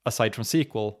 aside from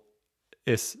SQL,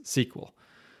 is SQL.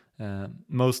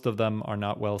 Most of them are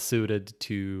not well suited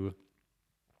to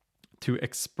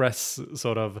express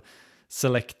sort of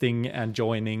selecting and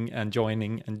joining and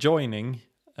joining and joining,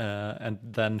 and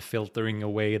then filtering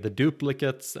away the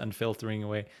duplicates and filtering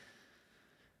away.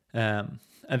 And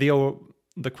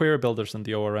the query builders and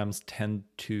the ORMs tend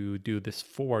to do this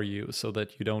for you so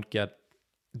that you don't get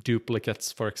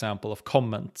duplicates, for example, of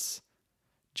comments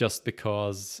just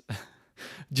because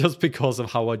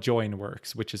of how a join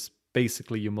works, which is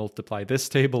basically you multiply this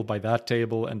table by that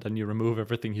table and then you remove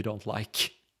everything you don't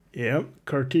like. Yeah,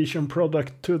 Cartesian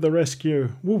product to the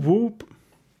rescue. Whoop whoop.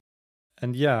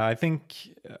 And yeah, I think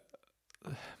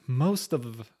most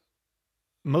of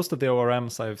the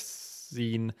ORMs I've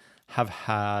seen have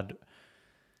had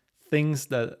things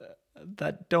that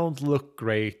don't look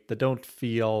great, that don't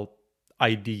feel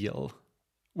ideal,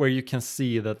 where you can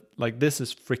see that like this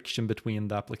is friction between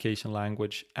the application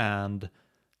language and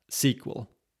SQL.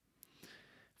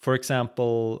 For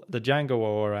example, the Django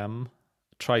ORM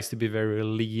tries to be very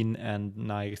lean and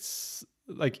nice.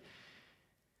 Like,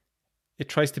 it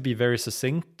tries to be very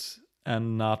succinct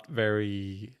and not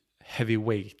very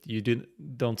heavyweight. You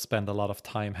don't spend a lot of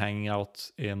time hanging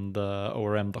out in the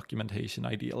ORM documentation,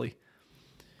 ideally.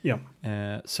 Yeah.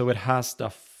 So it has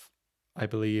stuff, I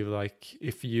believe, like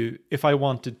if I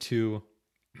wanted to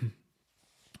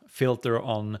filter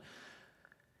on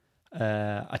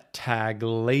a tag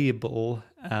label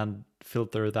and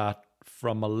filter that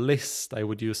from a list, I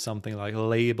would use something like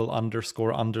label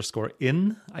 __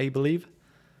 in, I believe.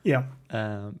 Yeah.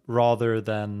 Rather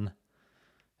than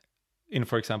in,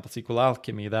 for example, SQL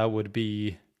Alchemy, that would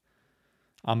be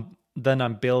then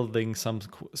I'm building some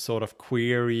sort of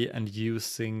query and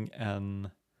using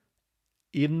an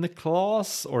in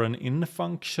clause or an in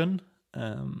function.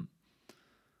 I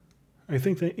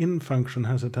think the in function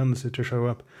has a tendency to show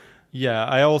up. Yeah,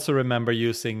 I also remember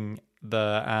using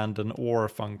the and or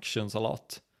functions a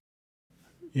lot.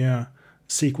 Yeah,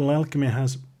 SQL Alchemy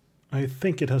I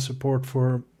think it has support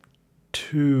for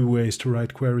 2 ways to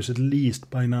write queries at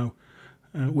least by now,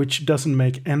 which doesn't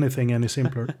make anything any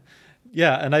simpler.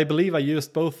 Yeah, and I believe I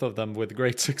used both of them with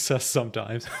great success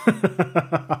sometimes.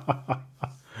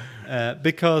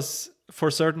 Because for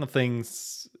certain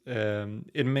things,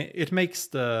 it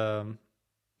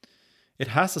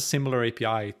has a similar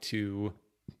API to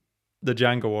the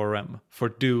Django ORM for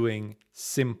doing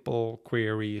simple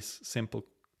queries, simple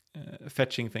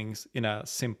fetching things in a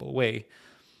simple way.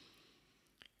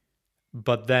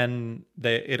 But then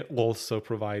it also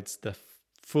provides the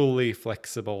fully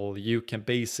flexible, you can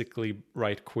basically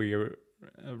write your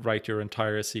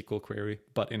entire SQL query,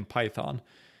 but in Python.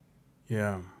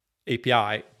 Yeah.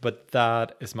 API, but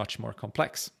that is much more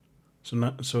complex.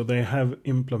 So they have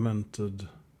implemented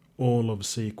all of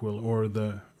SQL or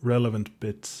the relevant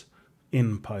bits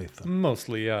in Python.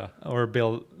 Mostly, yeah, or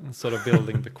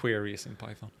building the queries in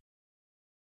Python.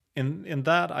 In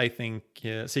that, I think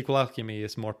SQL Alchemy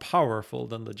is more powerful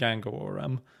than the Django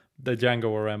ORM. The Django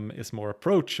ORM is more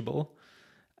approachable,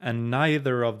 and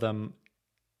neither of them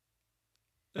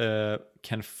can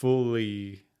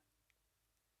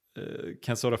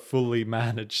sort of fully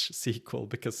manage SQL,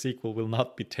 because SQL will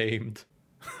not be tamed.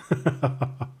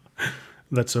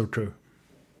 That's so true.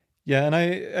 Yeah, and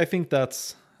I think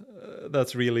that's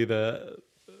really the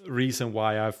reason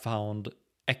why I've found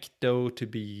Ecto to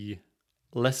be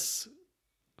less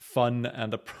fun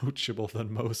and approachable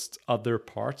than most other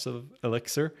parts of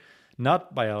Elixir.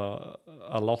 Not by a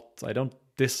lot. I don't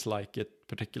dislike it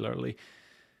particularly.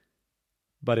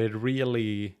 But I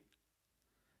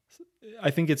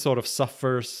think it sort of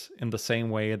suffers in the same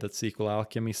way that SQL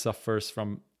Alchemy suffers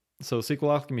from. So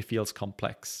SQL Alchemy feels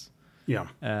complex. Yeah.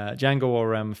 Django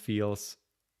ORM feels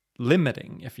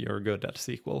limiting if you're good at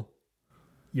SQL.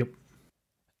 Yep.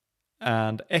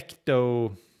 And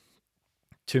Ecto,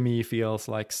 to me, feels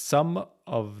like some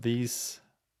of these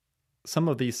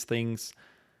things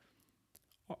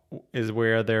is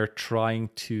where they're trying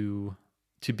to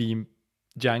be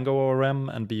Django ORM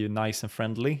and be nice and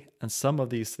friendly, and some of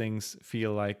these things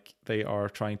feel like they are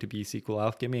trying to be SQL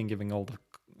Alchemy and giving all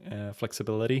the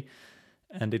flexibility,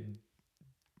 and it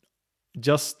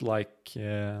just like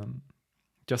those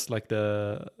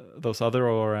other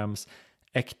ORMs,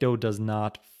 Ecto does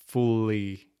not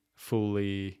fully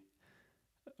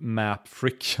map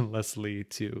frictionlessly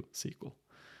to SQL.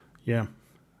 Yeah.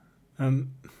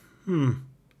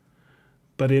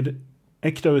 But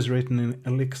Ecto is written in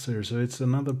Elixir, so it's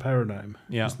another paradigm.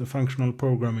 Yeah. It's the functional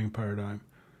programming paradigm.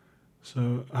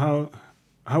 So how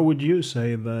would you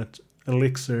say that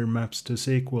Elixir maps to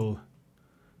SQL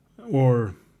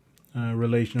or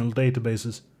relational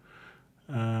databases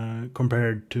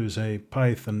compared to, say,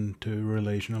 Python to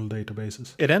relational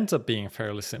databases? It ends up being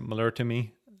fairly similar to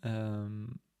me.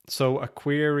 So a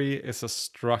query is a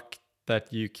struct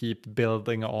that you keep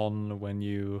building on when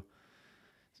you...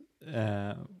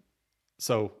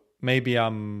 so maybe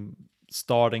I'm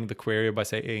starting the query by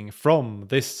saying from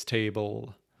this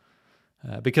table.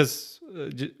 Because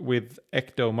with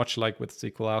Ecto, much like with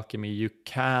SQL Alchemy, you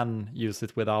can use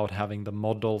it without having the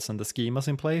models and the schemas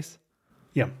in place.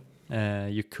 Yeah.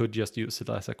 You could just use it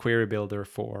as a query builder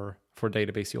for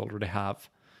database you already have.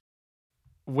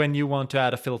 When you want to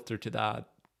add a filter to that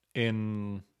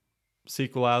in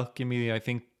SQL Alchemy, I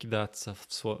think that's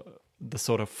the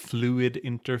sort of fluid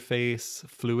interface,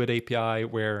 fluid API,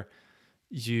 where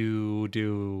you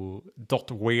do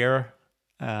 .where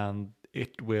and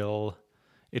it will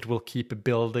keep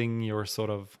building your sort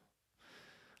of,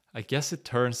 I guess it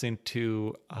turns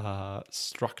into a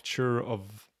structure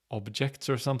of objects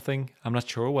or something. I'm not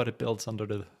sure what it builds under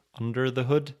the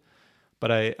hood,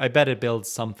 but I bet it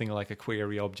builds something like a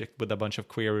query object with a bunch of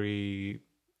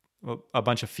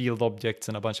field objects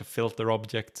and a bunch of filter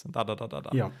objects.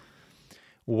 Yeah.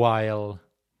 While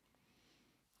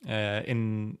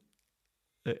in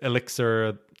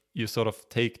Elixir, you sort of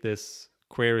take this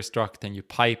query struct and you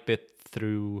pipe it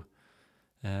through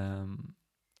the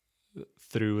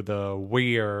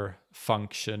where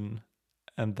function,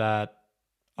 and that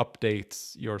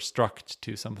updates your struct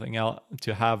to something else,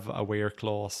 to have a where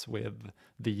clause with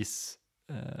these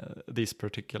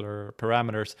particular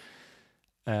parameters.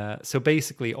 So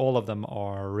basically, all of them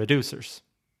are reducers.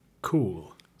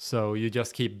 Cool. So you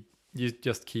just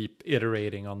keep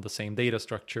iterating on the same data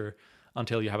structure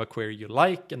until you have a query you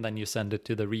like, and then you send it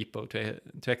to the repo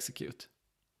to execute.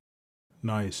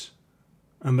 Nice.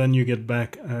 And then you get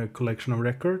back a collection of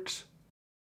records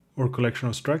or collection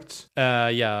of structs?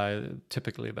 Yeah,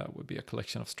 typically that would be a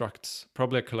collection of structs.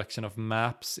 Probably a collection of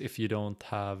maps if you don't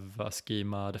have a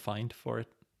schema defined for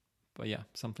it. But yeah,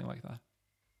 something like that.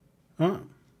 Ah,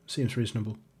 seems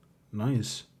reasonable.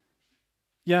 Nice.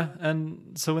 Yeah,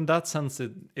 and so in that sense,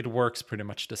 it works pretty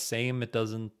much the same. It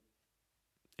doesn't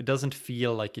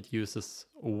feel like it uses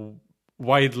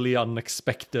widely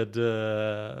unexpected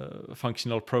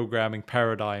functional programming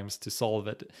paradigms to solve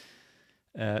it.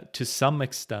 To some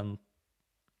extent,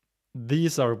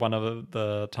 these are one of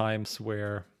the times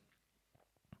where,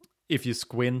 if you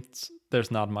squint,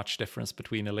 there's not much difference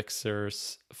between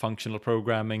Elixir's functional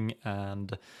programming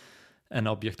and an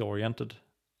object-oriented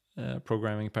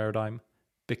programming paradigm,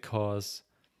 because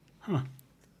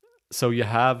so you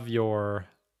have your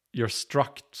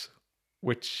struct,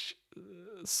 which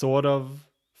sort of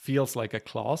feels like a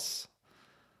class,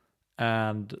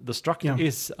 and the struct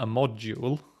is a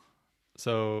module.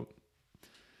 So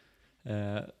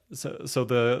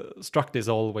the struct is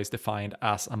always defined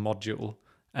as a module,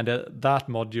 and that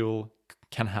module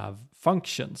can have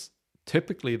functions.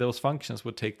 Typically, those functions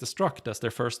would take the struct as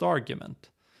their first argument.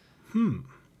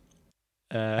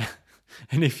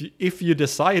 And if you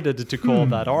decided to call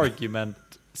that argument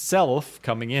self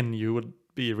coming in, you would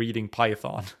be reading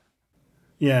Python.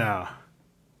 Yeah.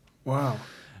 Wow.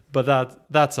 But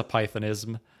that's a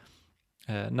Pythonism.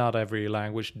 Not every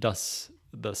language does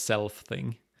the self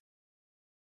thing.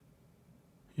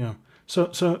 Yeah. So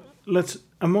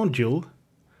a module,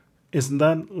 isn't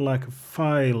that like a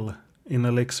file in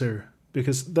Elixir?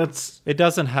 Because it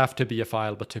doesn't have to be a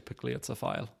file, but typically it's a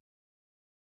file.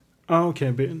 Oh,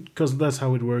 okay, because that's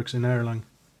how it works in Erlang.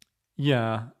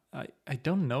 Yeah, I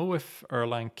don't know if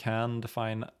Erlang can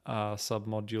define a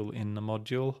submodule in a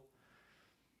module.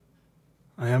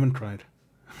 I haven't tried.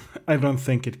 I don't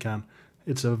think it can.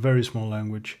 It's a very small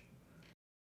language.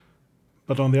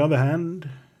 But on the other hand,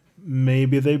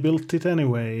 maybe they built it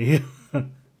anyway.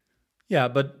 Yeah,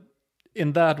 but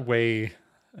in that way,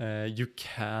 you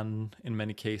can, in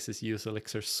many cases, use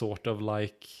Elixir sort of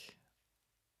like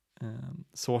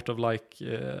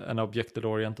an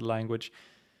object-oriented language,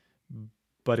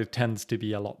 but it tends to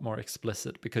be a lot more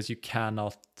explicit because you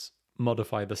cannot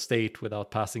modify the state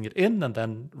without passing it in and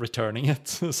then returning it.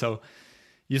 So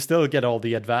you still get all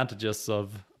the advantages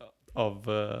of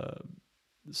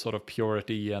sort of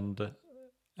purity and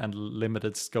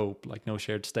limited scope, like no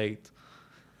shared state.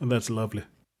 And that's lovely.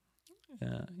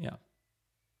 Yeah.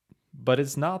 but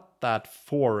it's not that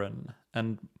foreign.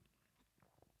 And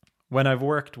when I've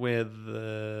worked with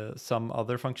some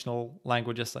other functional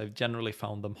languages, I've generally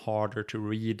found them harder to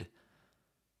read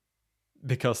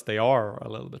because they are a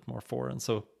little bit more foreign.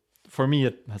 So for me,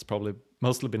 it has probably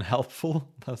mostly been helpful.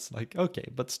 That's like, okay,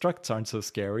 but structs aren't so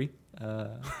scary.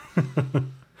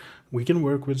 We can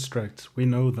work with structs. We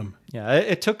know them. Yeah,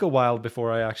 it took a while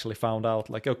before I actually found out,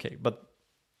 like, okay, but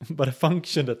a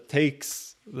function that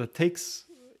takes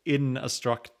in a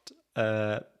struct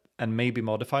and maybe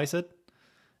modifies it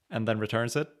and then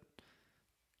returns it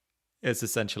is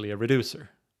essentially a reducer.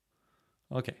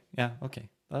 Okay, yeah, okay.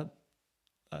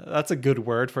 That's a good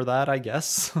word for that, I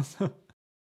guess.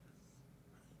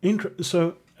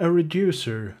 So a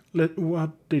reducer,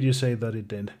 what did you say that it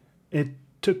did? It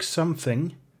took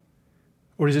something,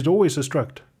 or is it always a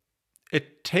struct?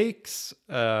 It takes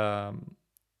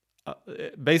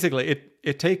basically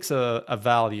it takes a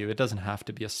value. It doesn't have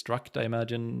to be a struct, I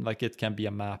imagine. Like, it can be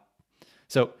a map.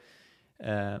 So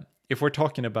if we're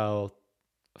talking about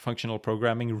functional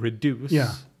programming, reduce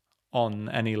on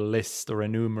any list or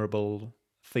enumerable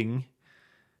thing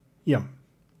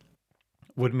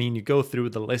would mean you go through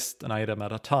the list an item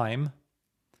at a time,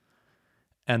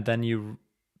 and then you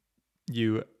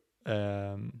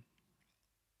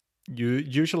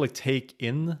usually take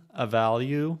in a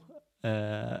value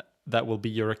that will be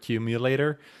your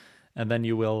accumulator, and then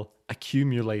you will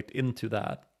accumulate into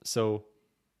that. So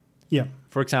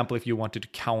for example, if you wanted to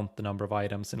count the number of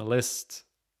items in a list,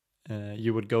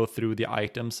 you would go through the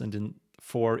items, and then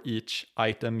for each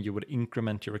item you would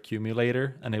increment your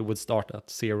accumulator, and it would start at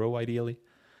 0 ideally.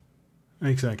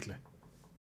 Exactly.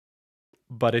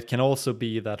 But it can also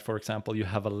be that, for example, you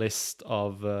have a list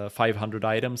of 500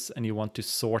 items and you want to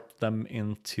sort them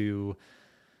into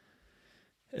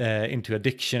a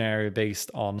dictionary based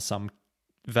on some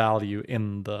value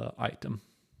in the item.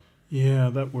 Yeah,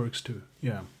 that works too.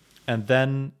 Yeah. And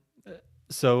then,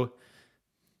 so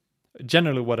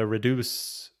generally what a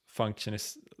reduce function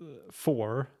is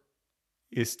for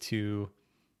is to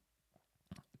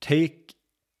take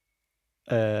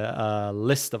a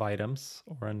list of items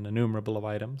or an enumerable of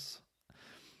items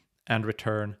and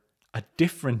return a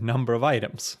different number of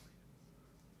items.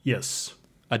 Yes.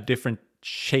 A different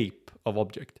shape of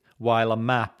object, while a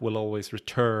map will always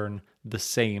return the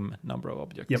same number of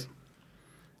objects. Yep.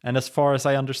 And as far as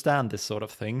I understand this sort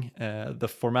of thing, the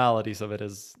formalities of it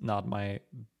is not my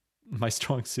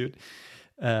strong suit.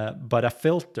 But a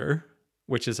filter,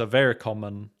 which is a very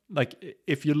common, like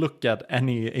if you look at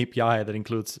any API that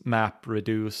includes map,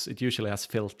 reduce, it usually has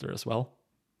filter as well.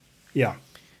 Yeah.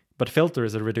 But filter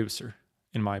is a reducer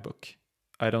in my book.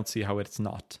 I don't see how it's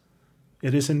not.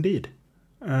 It is indeed.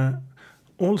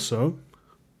 Also,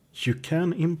 you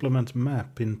can implement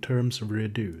map in terms of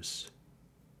reduce.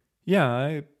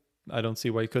 Yeah, I don't see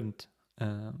why you couldn't.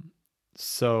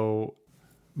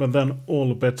 But then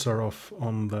all bets are off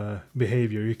on the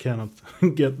behavior. You cannot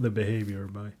get the behavior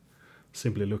by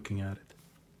simply looking at it.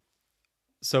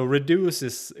 So reduce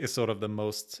is sort of the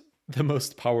most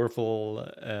powerful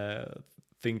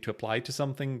thing to apply to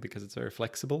something because it's very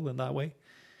flexible in that way.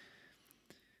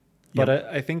 But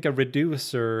I think a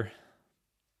reducer,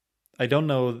 I don't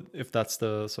know if that's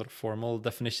the sort of formal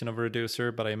definition of a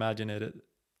reducer, but I imagine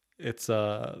it's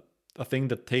a thing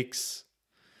that takes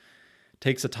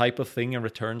a type of thing and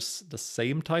returns the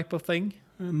same type of thing?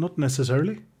 Not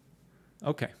necessarily.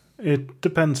 Okay. It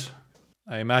depends.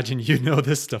 I imagine you know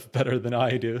this stuff better than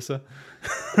I do, so...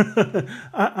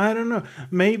 I don't know.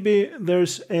 Maybe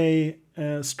there's a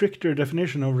stricter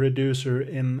definition of reducer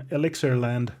in Elixir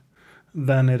land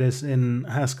than it is in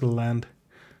Haskell land.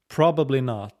 Probably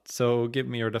not. So give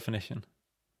me your definition.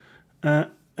 A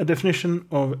definition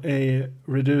of a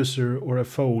reducer or a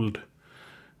fold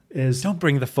is... Don't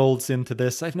bring the folds into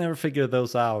this. I've never figured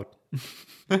those out.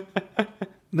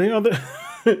 They are the...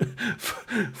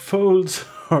 Folds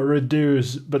are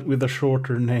reduced, but with a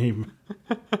shorter name.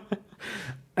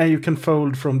 And you can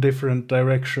fold from different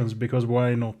directions, because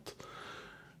why not?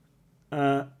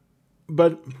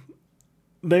 But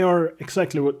they are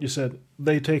exactly what you said.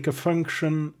 They take a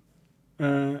function,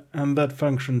 and that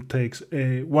function takes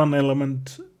one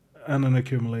element and an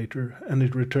accumulator, and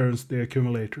it returns the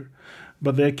accumulator.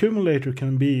 But the accumulator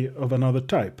can be of another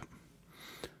type.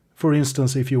 For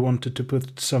instance, if you wanted to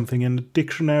put something in a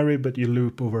dictionary, but you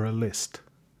loop over a list,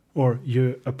 or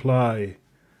you apply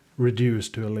reduce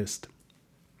to a list,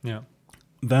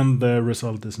 then the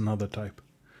result is another type.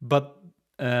 But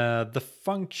the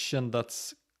function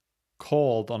that's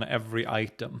called on every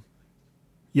item,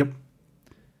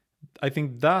 I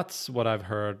think that's what I've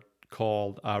heard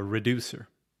called a reducer.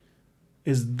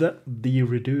 Is that the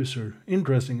reducer?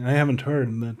 Interesting. I haven't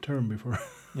heard that term before.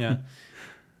 Yeah.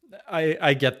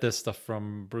 I get this stuff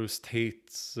from Bruce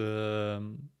Tate's.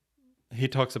 He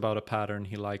talks about a pattern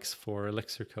he likes for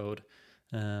Elixir code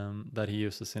that he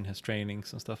uses in his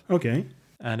trainings and stuff. Okay.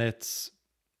 And it's,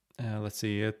 let's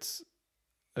see, it's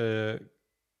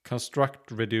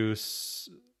construct, reduce,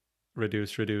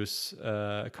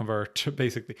 convert,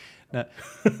 basically. Now,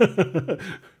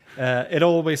 it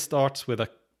always starts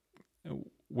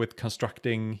with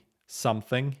constructing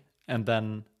something, and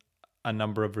then a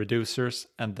number of reducers,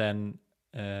 and then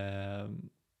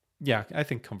I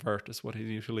think convert is what he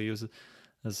usually uses.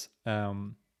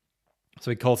 So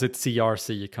he calls it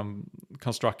CRC,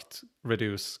 construct,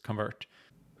 reduce, convert.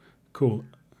 Cool.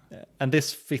 And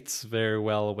this fits very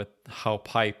well with how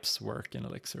pipes work in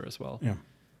Elixir as well. Yeah.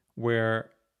 Where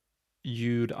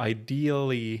you'd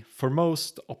ideally, for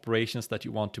most operations that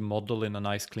you want to model in a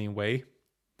nice, clean way,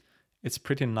 it's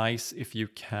pretty nice if you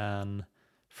can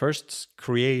first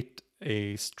create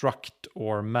a struct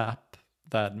or map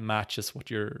that matches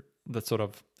that sort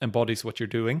of embodies what you're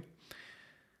doing,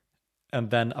 and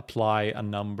then apply a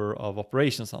number of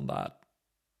operations on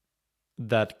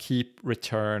that keep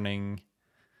returning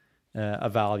a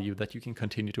value that you can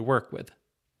continue to work with.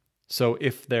 So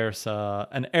if there's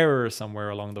an error somewhere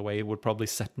along the way, it would probably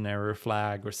set an error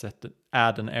flag or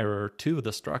add an error to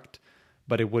the struct,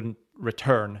 but it wouldn't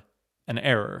return an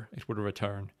error. It would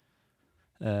return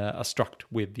a struct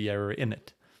with the error in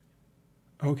it.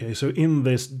 Okay, so in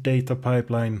this data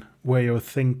pipeline way of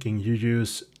thinking, you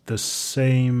use the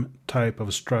same type of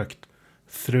struct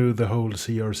through the whole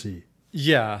CRC.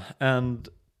 Yeah, and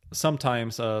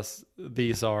sometimes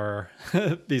these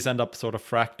end up sort of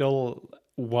fractal.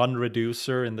 One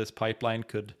reducer in this pipeline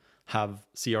could have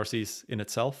CRCs in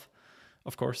itself,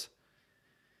 of course.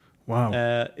 Wow.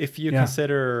 If you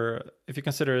consider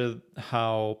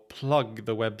how Plug,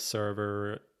 the web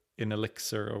server in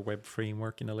Elixir, or web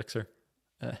framework in Elixir,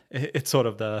 it's sort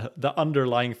of the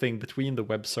underlying thing between the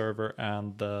web server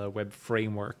and the web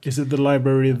framework. Is it the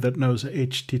library that knows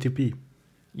HTTP?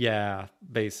 Yeah,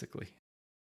 basically.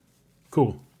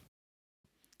 Cool.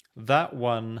 That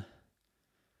one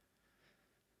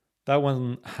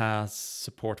has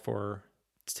support for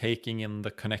taking in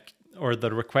the connect or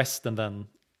the request, and then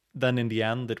in the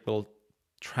end it will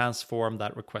transform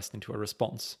that request into a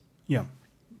response. Yeah.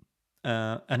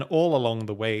 And all along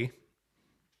the way,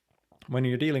 when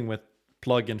you're dealing with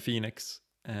Plug and Phoenix,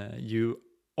 you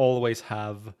always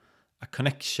have a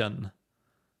connection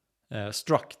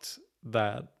struct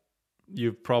that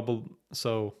you probably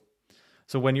so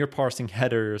when you're parsing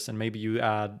headers, and maybe you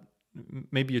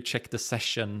check the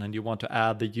session and you want to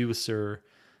add the user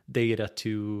data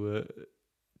to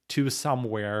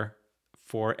somewhere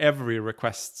for every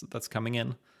request that's coming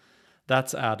in,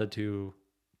 that's added to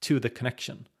the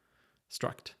connection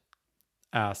struct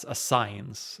as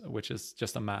assigns, which is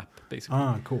just a map, basically.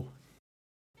 Ah, cool.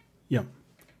 Yeah.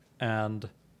 And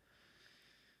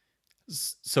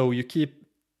so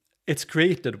it's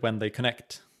created when they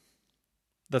connect.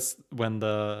 That's when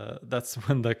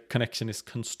the connection is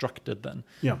constructed then.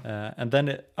 Yeah. And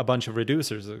then a bunch of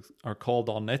reducers are called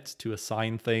on it to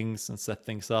assign things and set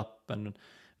things up, and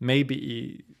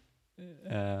maybe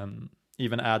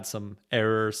even add some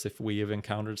errors if we have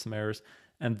encountered some errors.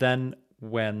 And then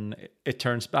when it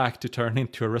turns back to turn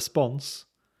into a response,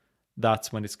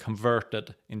 that's when it's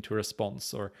converted into a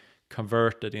response, or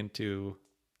converted into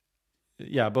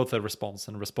both a response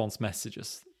and response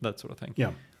messages, that sort of thing.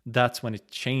 Yeah. That's when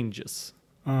it changes.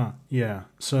 Ah, yeah.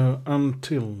 So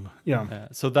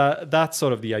So that's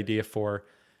sort of the idea for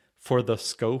the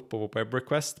scope of a web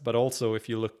request. But also, if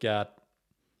you look at,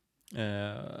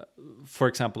 for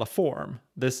example, a form,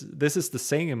 this is the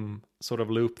same sort of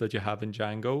loop that you have in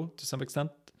Django to some extent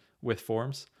with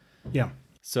forms. Yeah.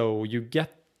 So you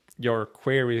get your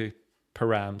query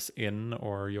params in,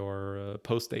 or your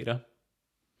post data,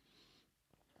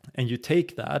 and you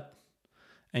take that,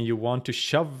 and you want to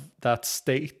shove that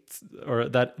state, or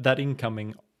that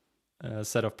incoming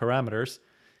set of parameters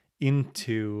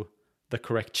into the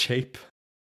correct shape.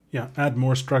 Yeah, add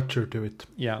more structure to it.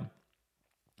 Yeah.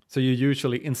 So you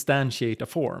usually instantiate a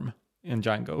form in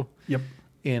Django. Yep.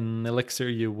 In Elixir,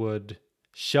 you would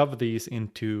shove these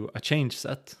into a change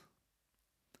set.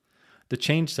 The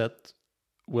change set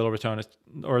will return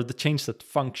the change set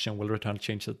function will return a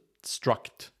change set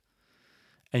struct.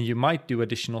 And you might do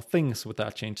additional things with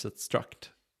that change set struct.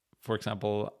 For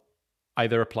example,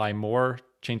 either apply more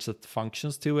change set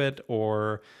functions to it,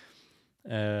 or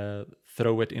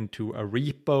throw it into a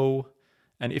repo.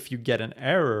 And if you get an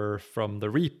error from the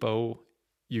repo,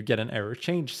 you get an error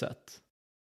change set.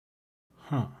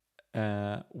 Huh.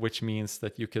 which means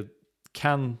that you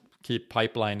can keep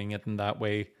pipelining it in that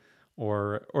way,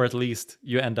 or at least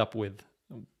you end up with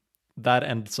that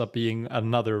ends up being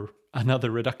another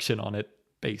reduction on it,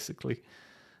 basically.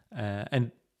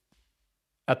 And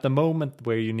at the moment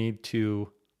where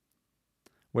you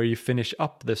finish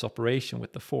up this operation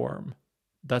with the form,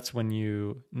 that's when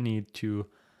you need to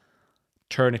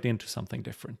turn it into something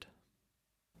different.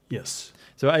 Yes.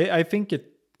 So I think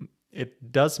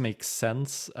it does make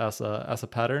sense as a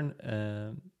pattern.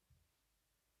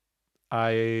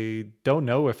 I don't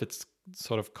know if it's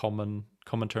sort of common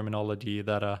terminology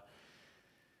that a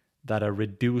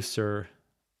reducer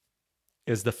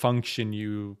is the function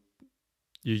you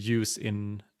use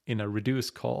in a reduce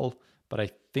call, but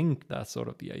I think that's sort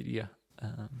of the idea.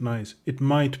 Nice. It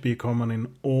might be common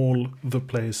in all the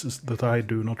places that I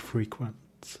do not frequent.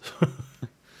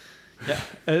 Yeah,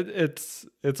 it's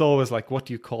always like, what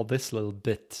do you call this little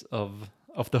bit of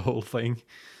the whole thing?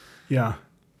 Yeah,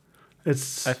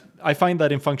 I find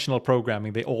that in functional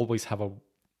programming they always have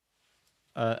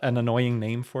an annoying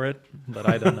name for it that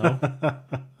I don't know.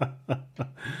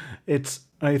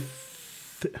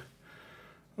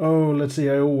 Let's see.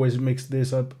 I always mix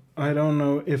this up. I don't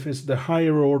know if it's the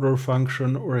higher order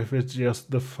function or if it's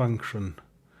just the function.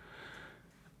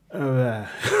 A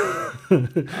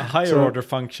higher order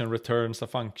function returns a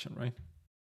function, right?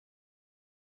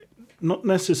 Not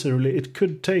necessarily. It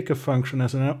could take a function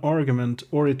as an argument,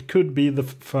 or it could be the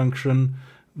function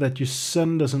that you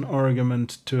send as an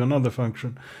argument to another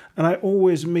function. And I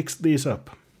always mix these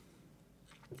up.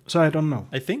 So I don't know.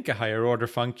 I think a higher order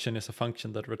function is a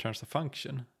function that returns a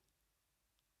function.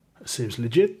 Seems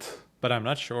legit. But I'm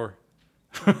not sure.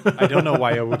 I don't know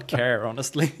why I would care,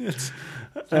 honestly.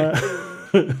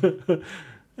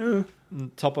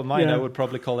 Top of mind, yeah. I would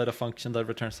probably call it a function that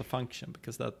returns a function,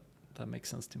 because that makes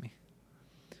sense to me.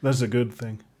 That's a good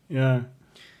thing. Yeah.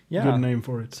 Good name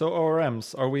for it. So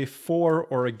ORMs, are we for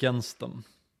or against them?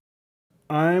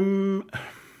 I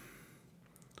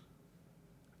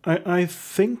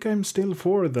think I'm still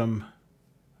for them.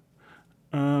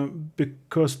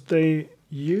 Because they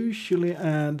usually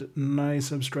add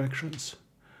nice abstractions.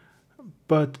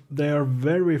 But they are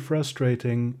very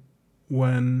frustrating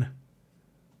when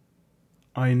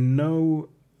I know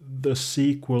the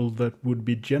SQL that would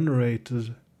be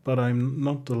generated, but I'm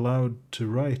not allowed to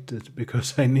write it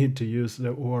because I need to use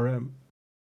the ORM.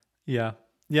 Yeah,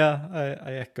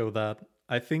 I echo that.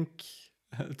 I think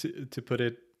to put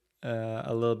it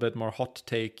a little bit more hot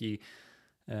takey,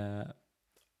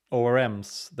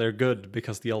 ORMs, they're good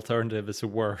because the alternative is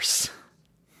worse.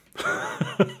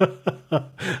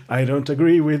 I don't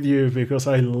agree with you because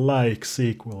I like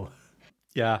SQL.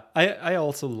 Yeah, I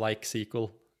also like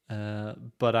SQL,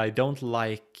 but I don't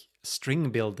like string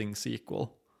building SQL.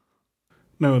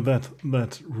 No,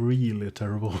 that's really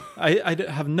terrible. I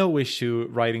have no issue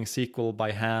writing SQL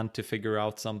by hand to figure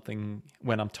out something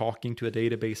when I'm talking to a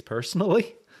database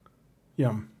personally.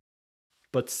 Yeah.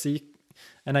 But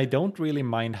and I don't really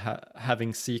mind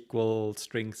having SQL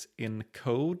strings in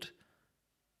code.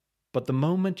 But the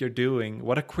moment you're doing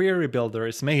what a query builder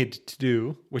is made to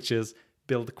do, which is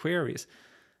build queries,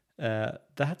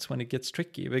 that's when it gets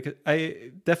tricky. Because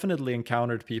I definitely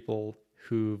encountered people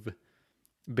who've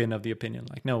been of the opinion,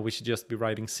 like, no, we should just be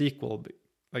writing SQL.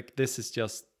 Like, this is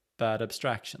just bad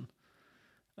abstraction.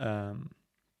 On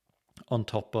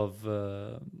top of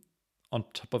a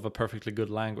perfectly good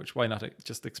language. Why not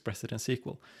just express it in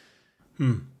SQL?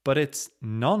 But it's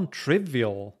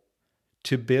non-trivial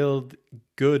to build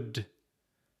good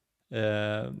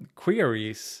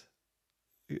queries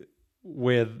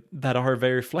that are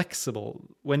very flexible.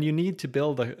 When you need to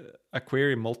build a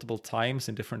query multiple times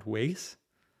in different ways,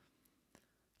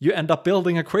 you end up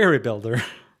building a query builder.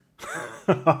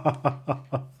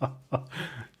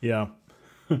 Yeah.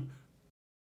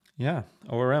 Yeah,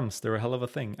 ORMs, they're a hell of a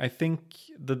thing. I think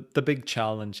the big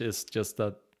challenge is just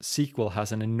that SQL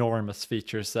has an enormous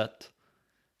feature set.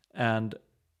 And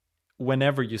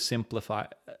whenever you attempt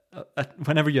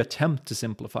to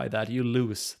simplify that, you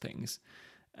lose things.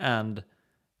 And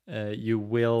you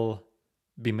will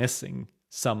be missing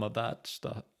some of that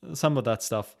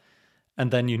stuff.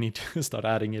 And then you need to start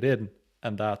adding it in.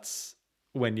 And that's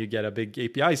when you get a big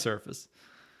API surface.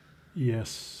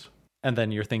 Yes. And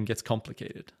then your thing gets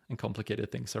complicated, and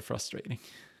complicated things are frustrating.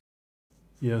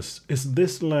 Yes. Is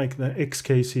this like the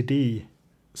XKCD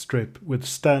strip with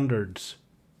standards?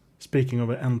 Speaking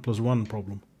of an N+1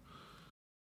 problem.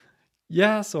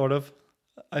 Yeah, sort of.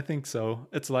 I think so.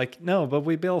 It's like, no, but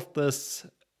we built this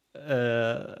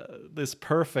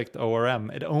perfect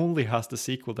ORM. It only has the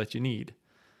SQL that you need.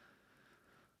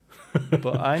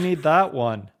 But I need that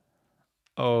one.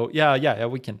 Oh, yeah.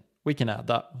 We can add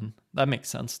that one. That makes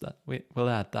sense. That we'll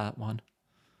add that one.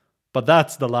 But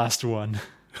that's the last one.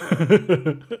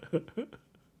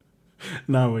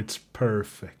 Now it's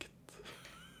perfect.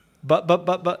 But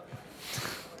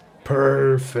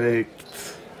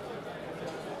Perfect.